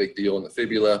angulation aren't a big deal in the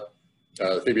fibula.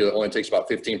 The fibula only takes about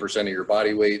 15% of your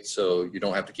body weight, so you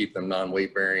don't have to keep them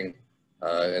non-weight bearing.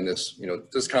 And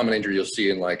this common injury you'll see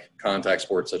in like contact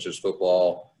sports such as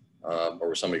football, or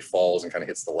where somebody falls and kind of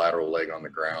hits the lateral leg on the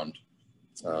ground.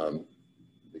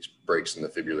 These breaks in the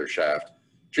fibular shaft.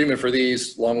 Treatment for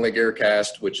these, long leg air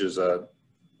cast, which is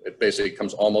it basically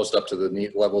comes almost up to the knee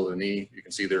level of the knee. You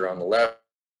can see there on the left.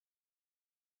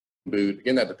 Boot.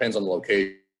 Again, that depends on the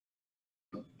location,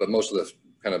 but most of the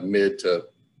kind of mid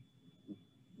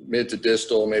to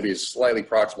distal, maybe slightly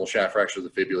proximal shaft fracture of the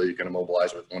fibula, you can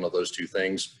immobilize with one of those 2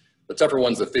 things. The tougher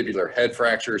one's the fibular head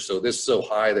fracture. So this is so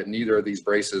high that neither of these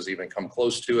braces even come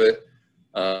close to it.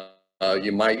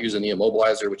 You might use a knee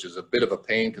immobilizer, which is a bit of a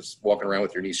pain because walking around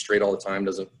with your knee straight all the time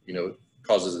doesn't,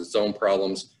 causes its own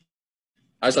problems.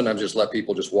 I sometimes just let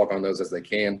people just walk on those as they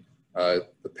can.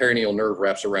 The perineal nerve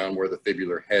wraps around where the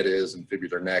fibular head is and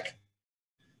fibular neck.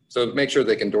 So make sure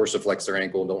they can dorsiflex their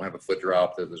ankle and don't have a foot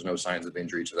drop, that there's no signs of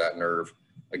injury to that nerve.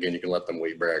 Again, you can let them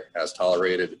weight bear as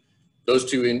tolerated. Those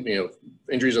 2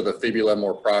 injuries of the fibula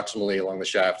more proximally along the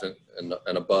shaft and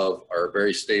above are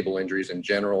very stable injuries in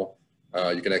general.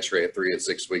 You can x-ray at 3 and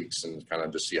 6 weeks and kind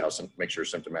of just see make sure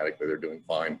symptomatically they're doing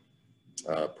fine.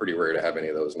 Pretty rare to have any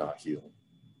of those not heal.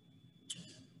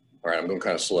 All right, I'm going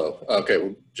kind of slow. Okay,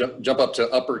 we'll jump up to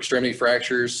upper extremity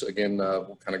fractures. Again,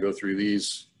 we'll kind of go through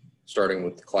these, starting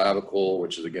with the clavicle,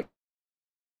 which is again,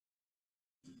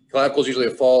 clavicles usually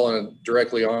fall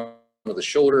directly onto the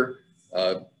shoulder.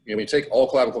 When you take all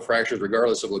clavicle fractures,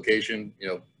 regardless of location,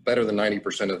 better than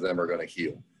 90% of them are going to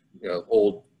heal.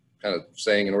 Old kind of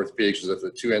saying in orthopedics is if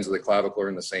the 2 ends of the clavicle are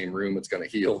in the same room, it's going to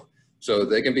heal. So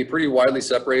they can be pretty widely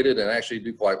separated and actually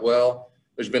do quite well.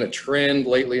 There's been a trend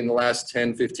lately in the last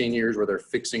 10, 15 years where they're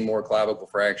fixing more clavicle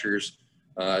fractures.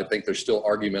 I think there's still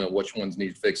argument of which ones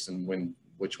need fixed and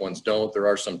which ones don't. There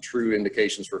are some true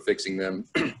indications for fixing them.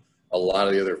 A lot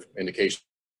of the other indications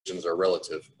are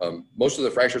relative. Most of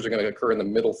the fractures are going to occur in the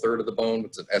middle third of the bone.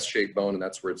 It's an S-shaped bone, and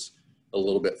that's where it's a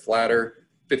little bit flatter.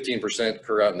 15%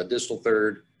 occur out in the distal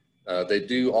third. They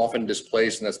do often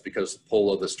displace, and that's because the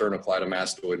pull of the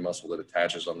sternocleidomastoid muscle that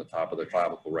attaches on the top of the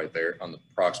clavicle right there on the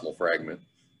proximal fragment.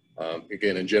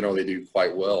 Again, in general, they do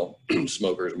quite well.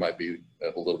 Smokers might be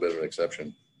a little bit of an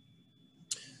exception.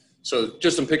 So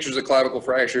just some pictures of clavicle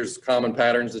fractures, common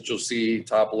patterns that you'll see.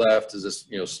 Top left is this,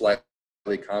 slightly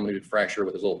comminuted fracture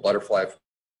with this little butterfly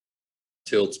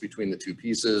tilts between the two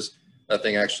pieces. That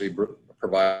thing actually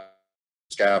provides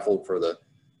a scaffold for the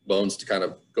bones to kind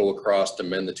of go across to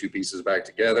mend the two pieces back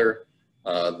together.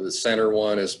 The center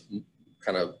one is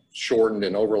kind of shortened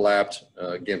and overlapped,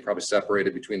 again, probably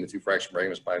separated between the two fracture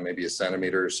fragments by maybe 1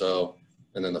 centimeter or so.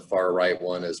 And then the far right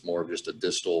one is more of just a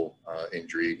distal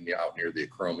injury out near the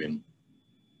acromion.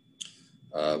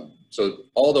 So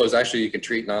all those actually you can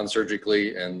treat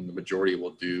non-surgically, and the majority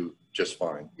will do just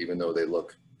fine, even though they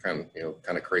look kind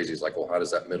of crazy. It's like, well, how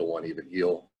does that middle one even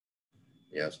heal?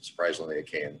 Yeah, surprisingly it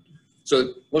can.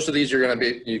 So most of these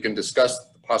you can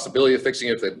discuss the possibility of fixing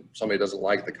it if somebody doesn't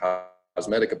like the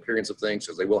cosmetic appearance of things,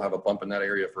 because they will have a bump in that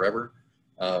area forever.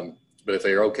 But if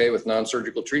they are okay with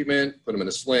non-surgical treatment, put them in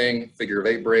a sling, figure of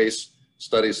 8 brace.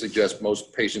 Studies suggest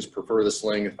most patients prefer the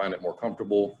sling and find it more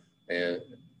comfortable and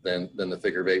than the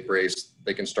figure of 8 brace.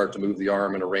 They can start to move the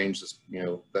arm and arrange this,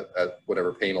 at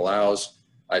whatever pain allows.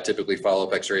 I typically follow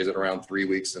up x-rays at around 3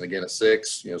 weeks and again at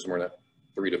 6, somewhere in that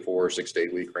 3 to 4, 6 to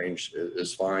 8 week range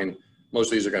is fine. Most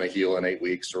of these are going to heal in 8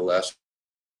 weeks or less.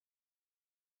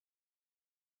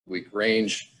 Week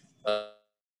range.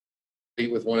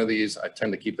 With one of these, I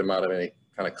tend to keep them out of any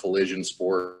kind of collision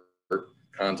sport or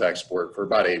contact sport for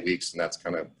about 8 weeks, and that's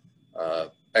kind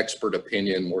of expert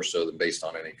opinion more so than based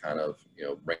on any kind of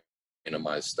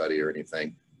randomized study or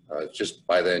anything. Just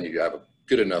by then you have a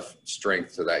good enough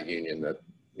strength to that union that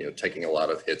taking a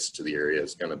lot of hits to the area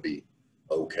is going to be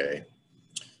okay.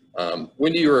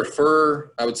 When do you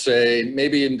refer? I would say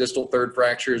maybe in distal third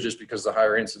fractures, just because the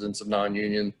higher incidence of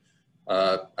non-union.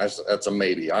 That's a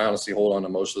maybe. I honestly hold on to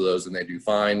most of those and they do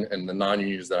fine. And the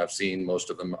non-unions that I've seen, most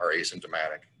of them are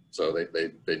asymptomatic. So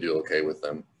they do okay with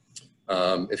them.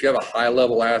 If you have a high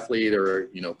level athlete or,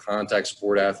 contact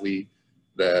sport athlete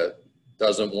that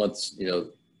doesn't want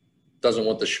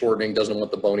the shortening, doesn't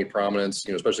want the bony prominence,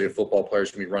 especially if football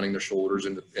players can be running their shoulders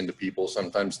into people.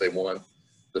 Sometimes they want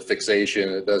the fixation.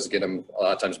 It does get them a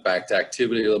lot of times back to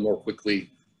activity a little more quickly.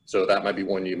 So that might be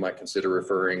one you might consider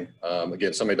referring.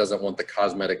 Again, somebody doesn't want the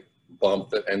cosmetic bump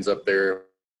that ends up there.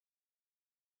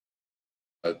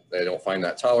 They don't find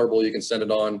that tolerable, you can send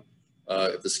it on.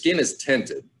 If the skin is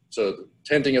tented, so the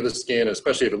tenting of the skin,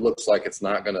 especially if it looks like it's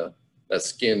not gonna, that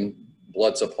skin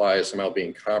blood supply is somehow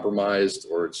being compromised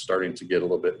or it's starting to get a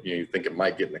little bit, you think it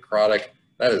might get necrotic,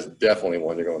 that is definitely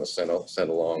one you're going to send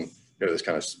along. This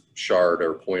kind of shard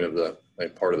or point of the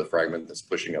part of the fragment that's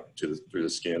pushing up through the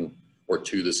skin or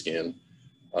to the skin.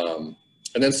 And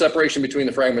then separation between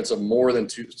the fragments of more than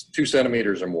 2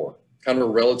 centimeters or more, kind of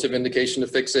a relative indication to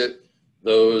fix it.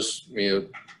 Those,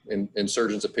 in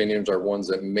surgeons' opinions, are ones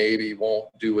that maybe won't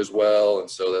do as well, and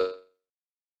so that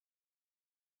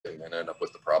and end up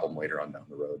with the problem later on down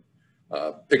the road.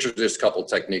 Pictures just a couple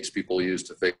techniques people use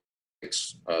to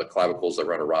fix clavicles that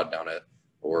run a rod down it,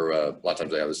 or a lot of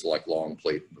times they have this like long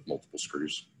plate with multiple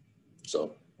screws.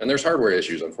 So, and there's hardware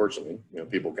issues, unfortunately.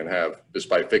 People can have,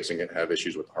 despite fixing it, have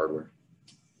issues with the hardware.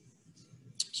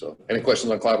 So, any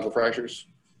questions on clavicle fractures?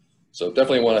 So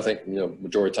definitely one I think,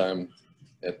 majority of time,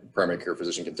 a primary care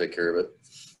physician can take care of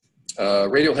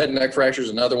it. Radial head and neck fracture is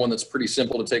another one that's pretty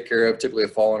simple to take care of. Typically a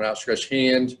fallen outstretched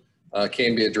hand,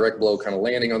 can be a direct blow kind of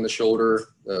landing on the shoulder.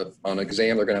 On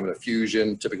exam, they're going to have an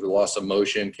effusion, typically loss of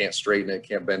motion, can't straighten it,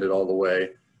 can't bend it all the way.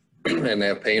 And they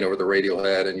have pain over the radial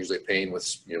head, and usually pain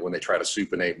with, when they try to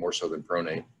supinate more so than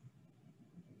pronate.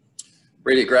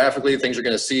 Radiographically, things you're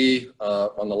going to see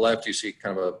on the left, you see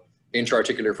kind of a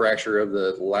intra-articular fracture of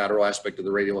the lateral aspect of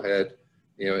the radial head.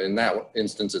 In that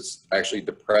instance, it's actually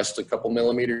depressed a couple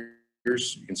millimeters.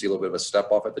 You can see a little bit of a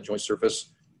step off at the joint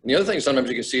surface. And the other thing sometimes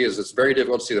you can see is it's very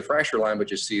difficult to see the fracture line, but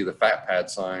you see the fat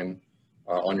pad sign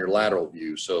on your lateral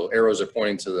view. So arrows are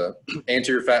pointing to the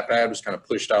anterior fat pad, was kind of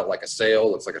pushed out like a sail.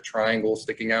 Looks like a triangle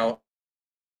sticking out.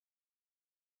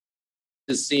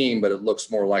 It's seen, but it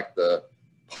looks more like the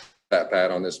fat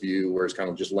pad on this view, where it's kind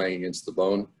of just laying against the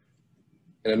bone.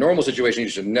 In a normal situation, you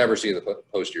should never see the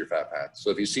posterior fat pad. So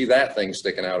if you see that thing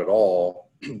sticking out at all,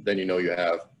 then you know you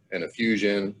have an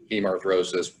effusion,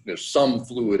 hemarthrosis. There's some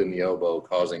fluid in the elbow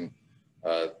causing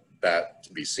that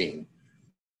to be seen.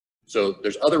 So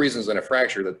there's other reasons than a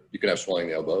fracture that you can have swelling in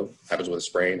the elbow. Happens with a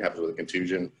sprain, happens with a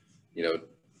contusion.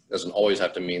 doesn't always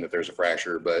have to mean that there's a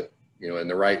fracture, but you know, in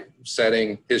the right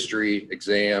setting, history,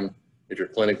 exam, if you're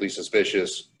clinically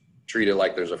suspicious, treat it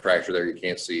like there's a fracture there you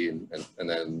can't see, and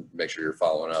then make sure you're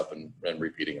following up and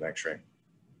repeating an x-ray.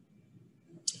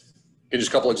 Just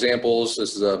a couple examples.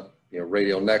 This is a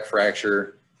radial neck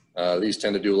fracture. These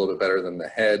tend to do a little bit better than the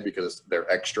head because they're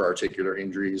extra articular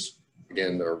injuries.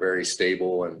 Again, they're very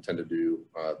stable and tend to do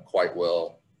quite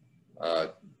well.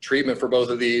 Treatment for both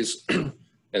of these, and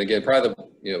again, probably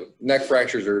the neck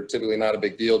fractures are typically not a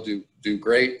big deal. Do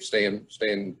great. Stay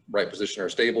in right position or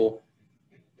stable.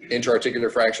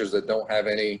 Intra-articular fractures that don't have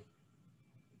any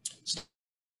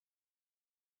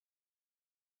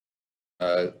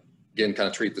again, kind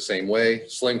of treat the same way.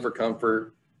 Sling for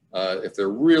comfort. If they're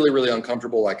really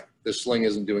uncomfortable, like this sling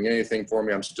isn't doing anything for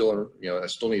me, I'm still, I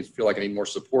still feel like I need more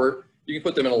support, you can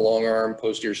put them in a long arm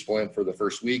posterior splint for the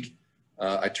first week.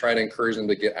 I try to encourage them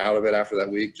to get out of it after that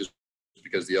week, just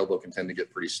because the elbow can tend to get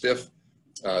pretty stiff.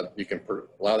 You can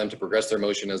allow them to progress their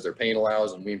motion as their pain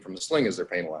allows and wean from the sling as their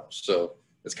pain allows. So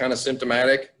it's kind of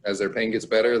symptomatic. As their pain gets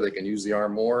better, they can use the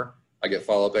arm more. I get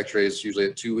follow-up x-rays usually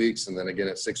at 2 weeks, and then again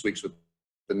at 6 weeks with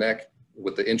the neck.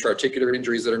 With the intra-articular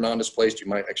injuries that are non-displaced, you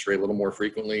might x-ray a little more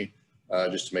frequently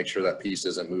just to make sure that piece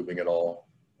isn't moving at all.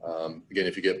 Again,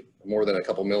 if you get more than a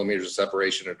couple millimeters of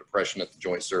separation or depression at the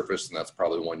joint surface, then that's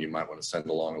probably one you might want to send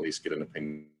along, at least get an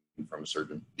opinion from a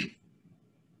surgeon.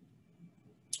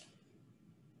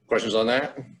 Questions on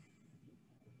that?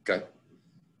 Okay.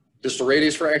 Distal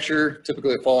radius fracture,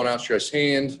 typically a fallen outstretched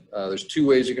hand. There's two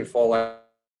ways you can fall out.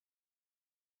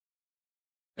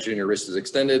 Your wrist is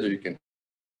extended, or you can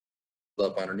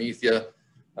up underneath you.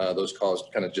 Those cause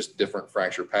kind of just different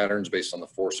fracture patterns based on the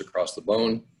force across the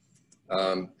bone.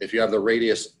 If you have the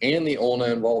radius and the ulna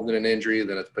involved in an injury,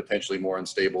 then it's potentially more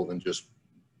unstable than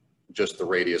just the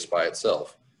radius by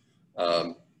itself.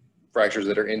 Fractures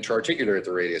that are intra-articular at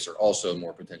the radius are also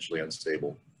more potentially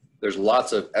unstable. There's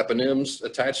lots of eponyms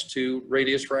attached to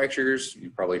radius fractures.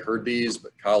 You've probably heard these,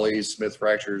 but Colles, Smith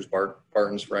fractures,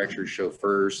 Barton's fractures,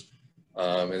 Chauffeurs,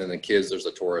 and then the kids, there's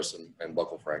the Torus and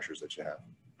buccal fractures that you have.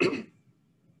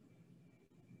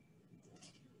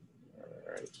 All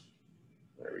right,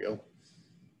 there we go.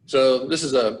 So this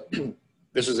is a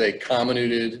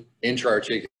comminuted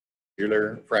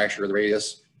intra-articular fracture of the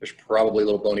radius. There's probably a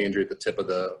little bony injury at the tip of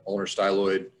the ulnar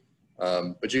styloid.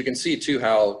 But you can see too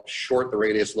how short the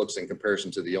radius looks in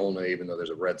comparison to the ulna, even though there's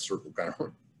a red circle kind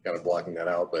of blocking that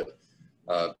out.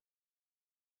 But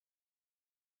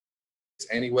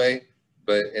anyway,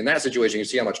 but in that situation, you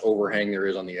see how much overhang there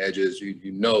is on the edges.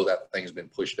 You know that thing's been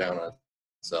pushed down on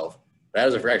itself. That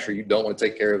is a fracture you don't want to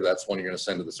take care of. That's one you're going to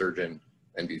send to the surgeon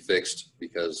and be fixed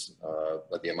because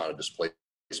of the amount of displacement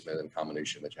and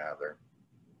combination that you have there.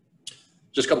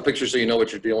 Just a couple pictures so you know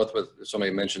what you're dealing with if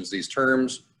somebody mentions these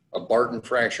terms. A Barton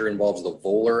fracture involves the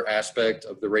volar aspect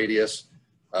of the radius.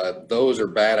 Those are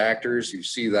bad actors. You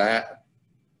see that.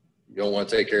 You don't want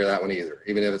to take care of that one either,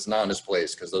 even if it's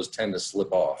non-displaced, because those tend to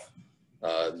slip off.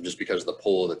 Just because of the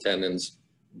pull of the tendons,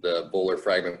 the volar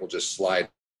fragment will just slide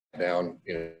down,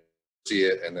 see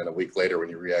it, and then a week later when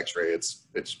you re-x-ray, it's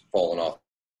fallen off.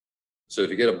 So if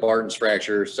you get a Barton's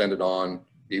fracture, send it on,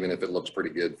 even if it looks pretty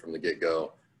good from the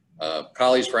get-go.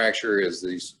 Colles fracture is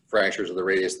these fractures of the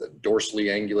radius that dorsally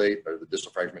angulate, or the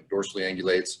distal fragment dorsally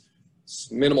angulates.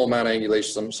 Minimal amount of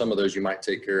angulation, some of those you might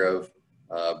take care of,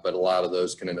 but a lot of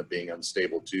those can end up being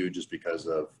unstable too, just because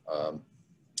of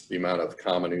the amount of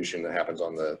comminution that happens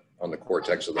on the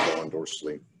cortex of the bone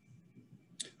dorsally.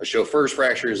 A Chauffeur's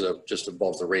fracture just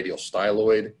involves the radial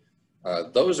styloid.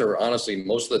 Those are honestly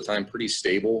most of the time pretty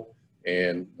stable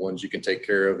and ones you can take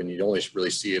care of, and you only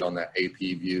really see it on that AP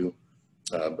view.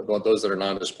 But those that are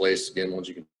non-displaced, again, ones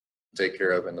you can take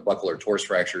care of. And the buccal or Torus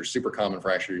fracture, super common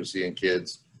fracture you'll see in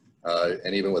kids,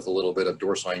 and even with a little bit of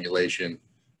dorsal angulation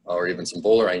or even some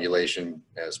volar angulation,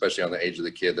 especially on the age of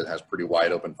the kid that has pretty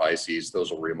wide open physes,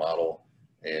 those will remodel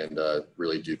and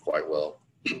really do quite well.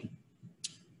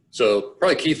 So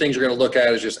probably key things you're going to look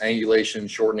at is just angulation,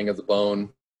 shortening of the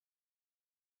bone,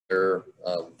 their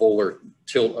volar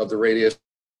tilt of the radius,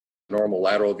 normal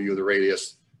lateral view of the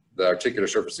radius. The articular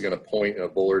surface is going to point in a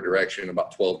volar direction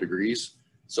about 12 degrees.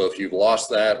 So if you've lost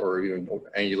that or even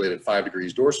angulated 5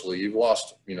 degrees dorsally, you've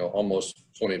lost, almost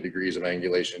 20 degrees of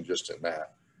angulation just in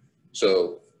that.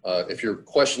 So if you're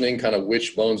questioning kind of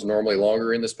which bone's normally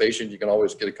longer in this patient, you can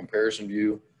always get a comparison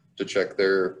view to check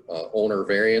their ulnar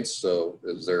variance. So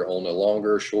is their ulna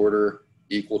longer, shorter,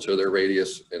 equal to their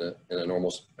radius in their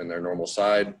normal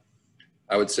side?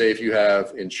 I would say if you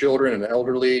have in children and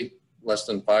elderly, less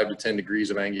than 5 to 10 degrees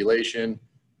of angulation,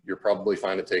 you're probably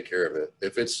fine to take care of it.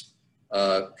 If it's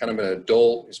kind of an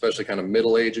adult, especially kind of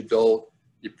middle-aged adult,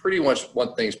 you pretty much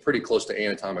want things pretty close to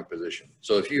anatomic position.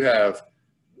 So if you have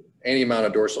any amount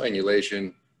of dorsal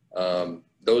angulation,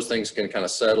 those things can kind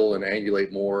of settle and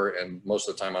angulate more. And most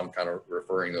of the time I'm kind of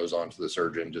referring those on to the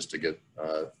surgeon just to get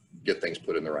things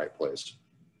put in the right place.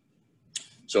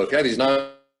 So if you have these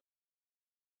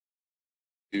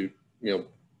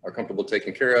are comfortable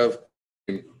taking care of,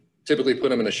 you typically put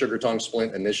them in a sugar tongue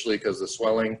splint initially because of the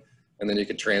swelling, and then you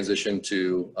can transition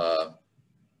to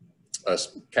a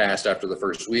cast after the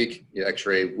first week. You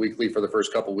x-ray weekly for the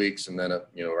first couple weeks, and then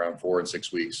around 4 and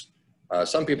 6 weeks.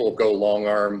 Some people go long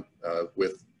arm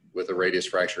with a radius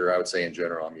fracture. I would say in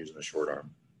general I'm using a short arm.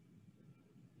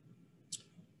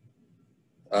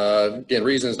 Again,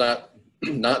 reasons not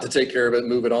to take care of it,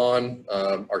 move it on.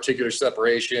 Articular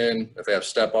separation, if they have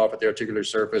step off at the articular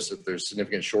surface, if there's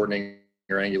significant shortening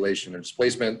or angulation or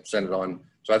displacement, send it on.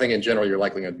 So I think in general, you're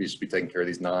likely going to be taking care of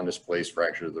these non-displaced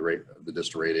fractures of the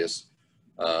distal radius.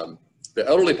 The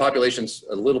elderly population's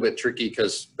a little bit tricky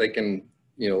because they can,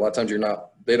 a lot of times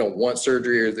they don't want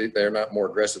surgery, or they're not more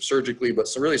aggressive surgically, but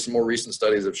some more recent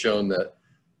studies have shown that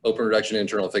open reduction and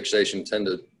internal fixation tend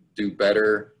to do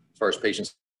better as far as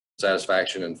patient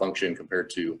satisfaction and function compared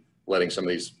to letting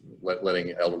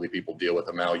letting elderly people deal with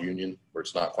a malunion where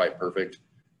it's not quite perfect.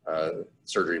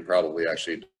 Surgery probably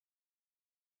actually.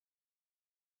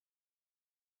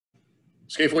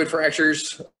 Scaphoid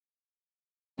fractures,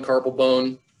 carpal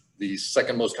bone, the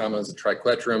second most common is the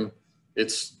triquetrum.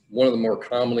 It's one of the more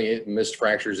commonly missed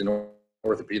fractures in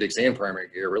orthopedics and primary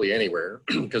care, really anywhere,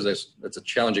 because it's a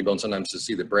challenging bone sometimes to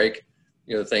see the break.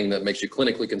 The thing that makes you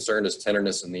clinically concerned is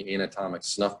tenderness in the anatomic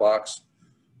snuff box.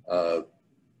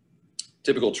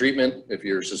 Typical treatment, if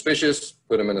you're suspicious,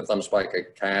 put them in a thumb spike, a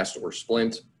cast, or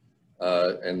splint.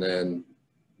 And then,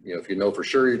 if you know for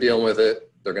sure you're dealing with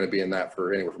it, they're going to be in that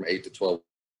for anywhere from 8 to 12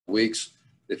 weeks.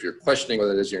 If you're questioning what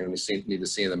it is, you're going to need to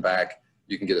see them back.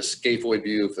 You can get a scaphoid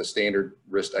view if the standard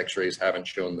wrist x-rays haven't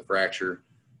shown the fracture.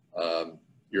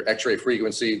 Your x-ray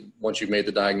frequency, once you've made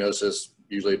the diagnosis,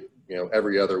 usually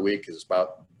every other week is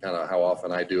about kind of how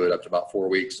often I do it, up to about 4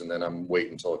 weeks, and then I'm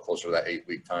waiting until closer to that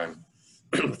 8-week time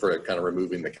for kind of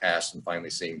removing the cast and finally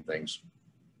seeing things.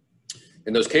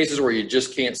 In those cases where you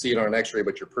just can't see it on an x-ray,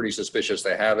 but you're pretty suspicious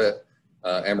they have it,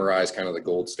 MRI is kind of the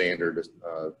gold standard,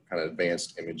 kind of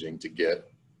advanced imaging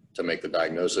to make the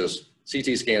diagnosis.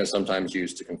 CT scan is sometimes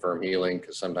used to confirm healing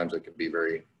because sometimes it can be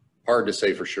very hard to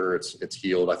say for sure it's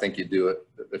healed. I think you do it,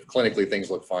 if clinically things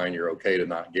look fine, you're okay to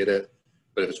not get it.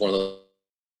 But if it's one of those,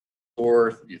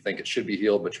 or you think it should be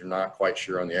healed, but you're not quite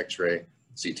sure on the x-ray,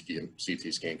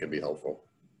 CT scan can be helpful.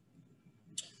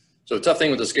 So the tough thing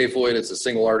with the scaphoid, it's a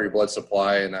single artery blood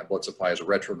supply, and that blood supply is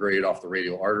retrograde off the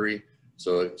radial artery.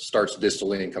 So it starts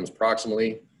distally and comes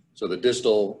proximally. So the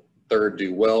distal third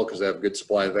do well because they have good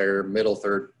supply there. Middle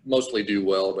third mostly do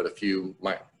well, but a few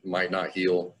might not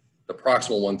heal. The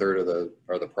proximal 1/3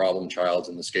 are the problem childs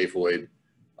in the scaphoid,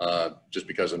 just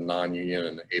because of non-union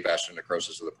and avascular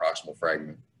necrosis of the proximal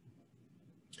fragment.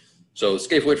 So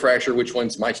scaphoid fracture, which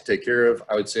ones might you take care of?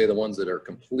 I would say the ones that are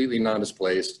completely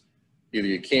non-displaced. Either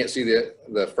you can't see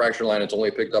the fracture line, it's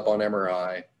only picked up on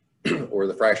MRI, or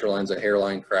the fracture line's a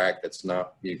hairline crack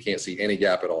you can't see any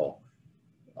gap at all.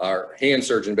 Our hand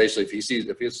surgeon, basically,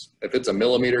 if it's a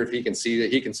millimeter, if he can see it,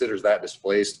 he considers that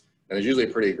displaced, and is usually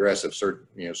pretty aggressive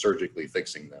surgically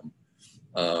fixing them.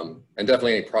 And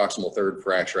definitely any proximal third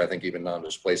fracture, I think even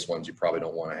non-displaced ones you probably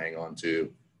don't want to hang on to.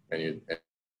 And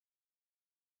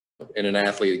in an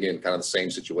athlete, again, kind of the same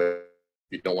situation.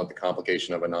 You don't want the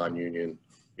complication of a non-union,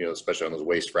 especially on those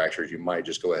waist fractures. You might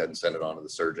just go ahead and send it on to the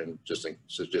surgeon just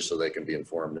so they can be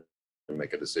informed and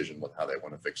make a decision with how they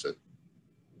want to fix it.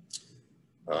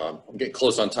 I'm getting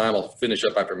close on time. I'll finish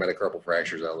up after metacarpal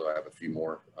fractures, although I have a few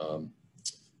more.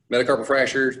 Metacarpal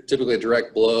fracture, typically a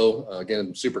direct blow.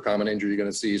 Again, super common injury you're going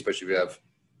to see, especially if you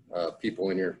have people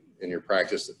in your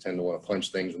practice that tend to want to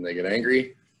punch things when they get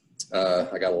angry.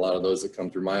 I got a lot of those that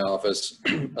come through my office.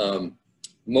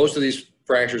 Most of these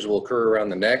fractures will occur around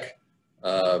the neck,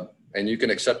 and you can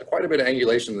accept quite a bit of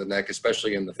angulation in the neck,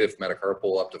 especially in the 5th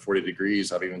metacarpal up to 40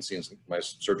 degrees. I've even seen my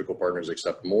surgical partners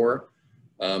accept more.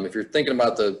 If you're thinking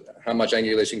about how much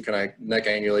angulation neck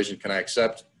angulation can I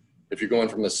accept, if you're going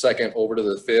from the 2nd over to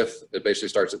the 5th, it basically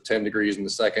starts at 10 degrees in the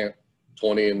 2nd,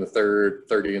 20 in the 3rd,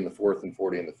 30 in the 4th, and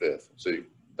 40 in the 5th. So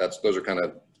those are kind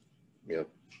of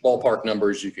ballpark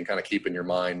numbers you can kind of keep in your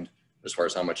mind as far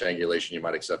as how much angulation you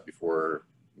might accept before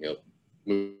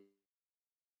moving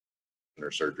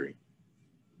or surgery.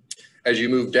 As you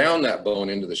move down that bone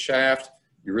into the shaft,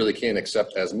 you really can't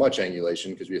accept as much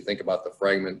angulation because if you think about the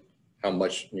fragment, how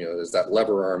much as that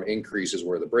lever arm increases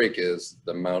where the break is,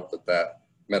 the amount that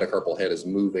metacarpal head is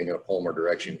moving in a palmar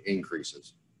direction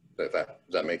increases. Does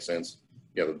that make sense?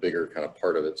 You have a bigger kind of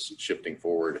part of it's shifting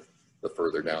forward the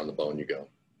further down the bone you go.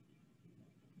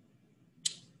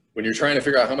 When you're trying to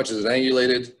figure out how much is it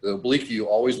angulated, the oblique view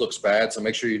always looks bad, so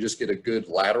make sure you just get a good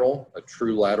lateral, a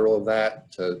true lateral of that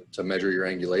to measure your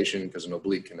angulation, because an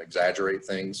oblique can exaggerate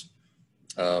things.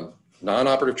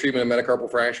 Non-operative treatment of metacarpal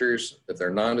fractures, if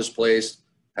they're non-displaced,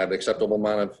 have acceptable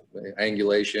amount of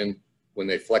angulation. When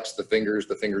they flex the fingers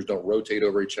don't rotate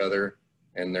over each other,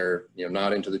 and they're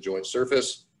not into the joint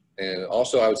surface. And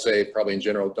also, I would say probably in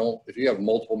general, if you have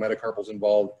multiple metacarpals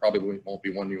involved, probably won't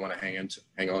be one you want to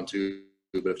hang on to.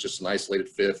 But if it's just an isolated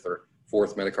fifth or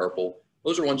fourth metacarpal,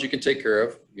 those are ones you can take care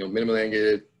of. Minimally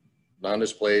angulated,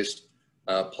 non-displaced,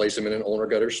 place them in an ulnar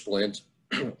gutter splint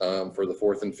for the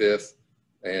fourth and fifth.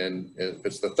 And if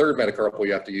it's the third metacarpal,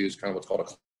 you have to use kind of what's called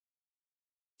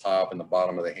a top and the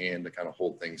bottom of the hand to kind of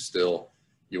hold things still.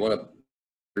 You want to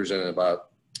present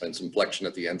and some flexion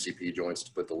at the MCP joints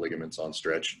to put the ligaments on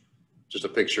stretch. Just a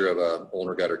picture of a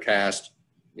ulnar gutter cast.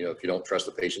 If you don't trust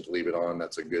the patient to leave it on,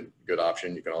 that's a good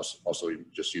option. You can also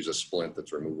just use a splint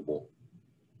that's removable.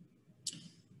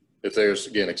 If there's,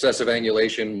 again, excessive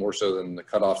angulation, more so than the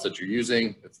cutoffs that you're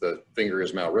using, if the finger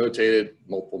is malrotated,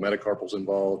 multiple metacarpals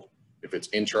involved, if it's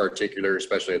intra-articular,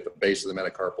 especially at the base of the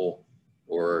metacarpal,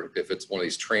 or if it's one of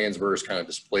these transverse kind of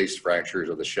displaced fractures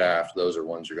of the shaft, those are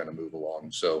ones you're going to move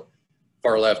along. So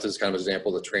far left is kind of an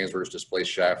example of the transverse displaced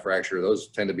shaft fracture. Those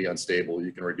tend to be unstable.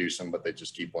 You can reduce them, but they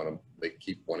just keep wanting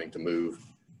to move.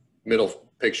 Middle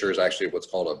picture is actually what's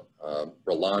called a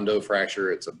Rolando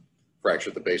fracture. It's a fracture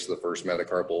at the base of the first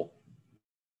metacarpal.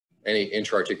 Any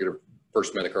intra-articular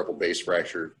first metacarpal base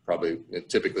fracture it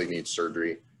typically needs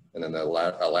surgery. And then the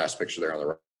last picture there on the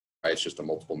right, it's just a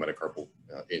multiple metacarpal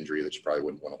injury that you probably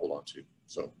wouldn't want to hold on to.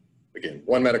 So again,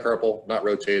 one metacarpal, not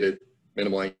rotated,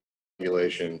 minimal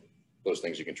angulation. Those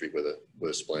things you can treat with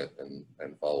a splint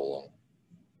and follow along.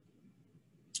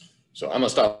 So I'm gonna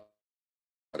stop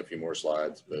at a few more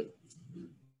slides, but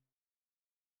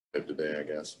today, I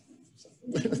guess.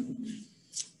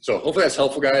 So hopefully that's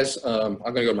helpful, guys. I'm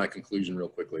gonna go to my conclusion real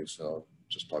quickly, so I'll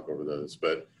just talk over those.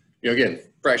 But again,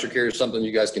 fracture care is something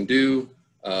you guys can do.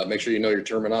 Make sure you know your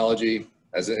terminology.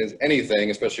 As anything,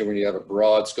 especially when you have a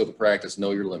broad scope of practice, know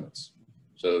your limits.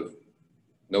 So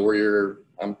know where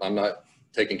I'm not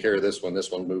taking care of this one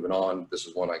moving on, this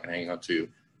is one I can hang on to.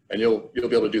 And you'll be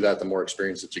able to do that the more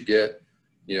experience that you get.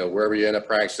 Wherever you end up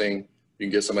practicing, you can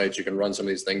get somebody that you can run some of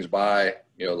these things by.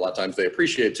 A lot of times they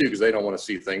appreciate too, because they don't want to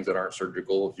see things that aren't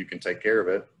surgical. If you can take care of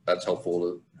it, that's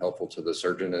helpful to the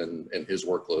surgeon and his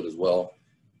workload as well.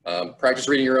 Practice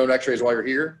reading your own x-rays while you're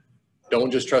here. Don't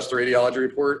just trust the radiology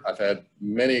report. I've had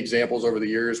many examples over the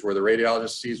years where the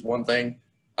radiologist sees one thing,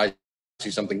 I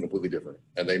see something completely different,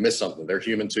 and they miss something. They're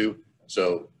human too.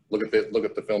 So look at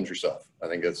the films yourself. I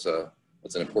think it's an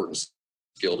important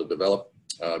skill to develop.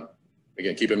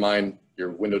 Again, keep in mind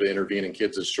your window to intervene in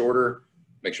kids is shorter.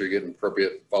 Make sure you're getting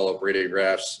appropriate follow-up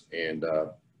radiographs, and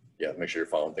make sure you're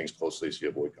following things closely so you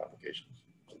avoid complications.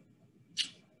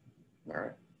 All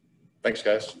right. Thanks,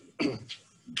 guys.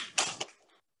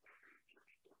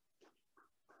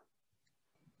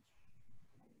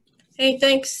 Hey,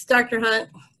 thanks, Dr. Hunt.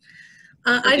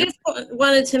 I just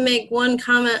wanted to make one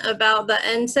comment about the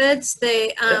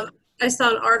NSAIDs. I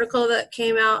saw an article that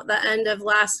came out the end of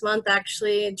last month,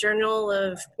 actually, Journal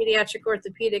of Pediatric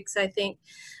Orthopedics, I think.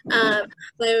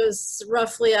 There was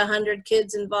roughly 100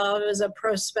 kids involved. It was a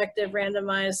prospective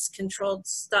randomized controlled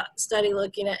study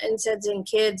looking at NSAIDs in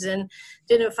kids and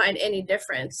didn't find any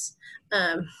difference.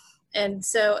 And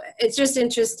so it's just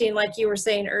interesting, like you were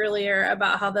saying earlier,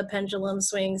 about how the pendulum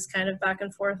swings kind of back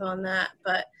and forth on that.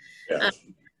 But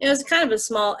it was kind of a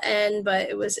small N, but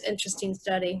it was an interesting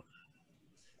study.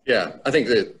 Yeah, I think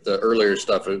that the earlier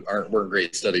stuff weren't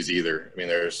great studies either. I mean,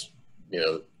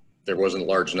 there wasn't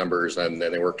large numbers, and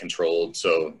then they weren't controlled.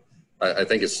 So I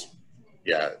think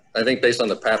I think based on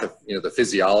the path of, the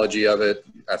physiology of it,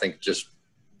 I think just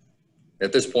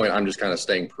at this point, I'm just kind of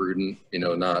staying prudent,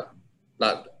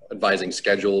 not advising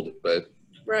scheduled, but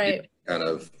right, kind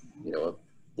of,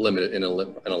 limited in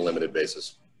a limited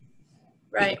basis.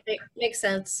 Right, makes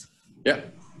sense. Yeah.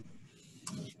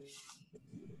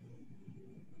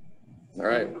 All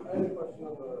right. I had a question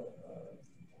on the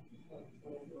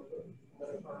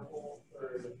metacarpal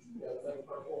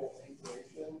metacarpal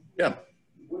angulation. Yeah.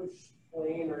 Which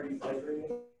plane are you measuring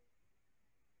it?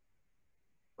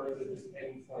 Or is it just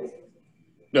any plane?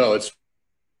 No,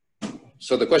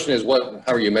 so the question is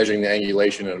how are you measuring the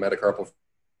angulation in a metacarpal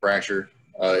fracture?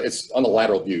 It's on the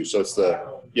lateral view. So it's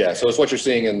so it's what you're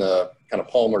seeing in the kind of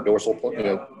palmar dorsal,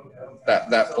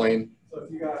 that plane. So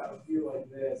if you got a view like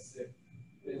this, this if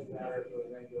it doesn't matter if it was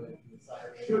angulated to the side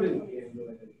or shouldn't be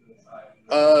angulated to the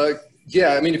side?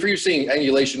 Yeah, I mean, if you're seeing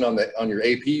angulation on your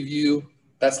AP view,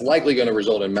 that's likely going to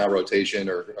result in malrotation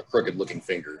or a crooked looking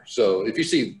finger. So if you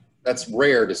see, that's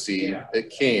rare to see. Yeah. It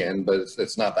can, but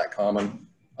it's not that common.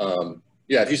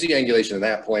 Yeah, if you see angulation in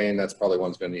that plane, that's probably one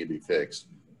that's going to need to be fixed.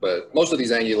 But most of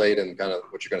these angulate in kind of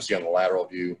what you're going to see on the lateral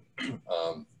view.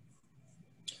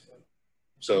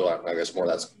 So I guess more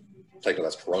that's technically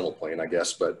that's coronal plane, I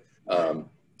guess. But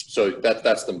so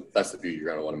that's the view you're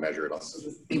going to want to measure it on. So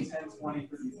this 1020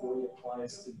 fully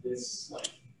applies to this, like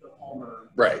the palmar.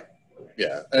 Right.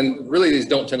 Yeah, and really these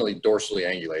don't tend to dorsally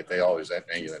angulate. They always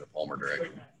angulate in a palmar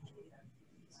direction.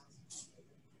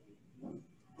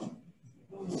 I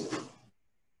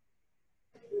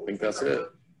think that's it.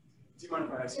 Do you mind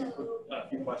if I ask you a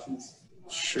few questions?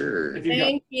 Sure. If you got-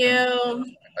 Thank you.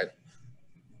 I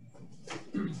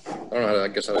don't know how to, I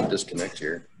guess I would disconnect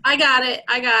here. I got it.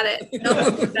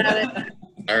 Nope, got it.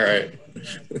 All right.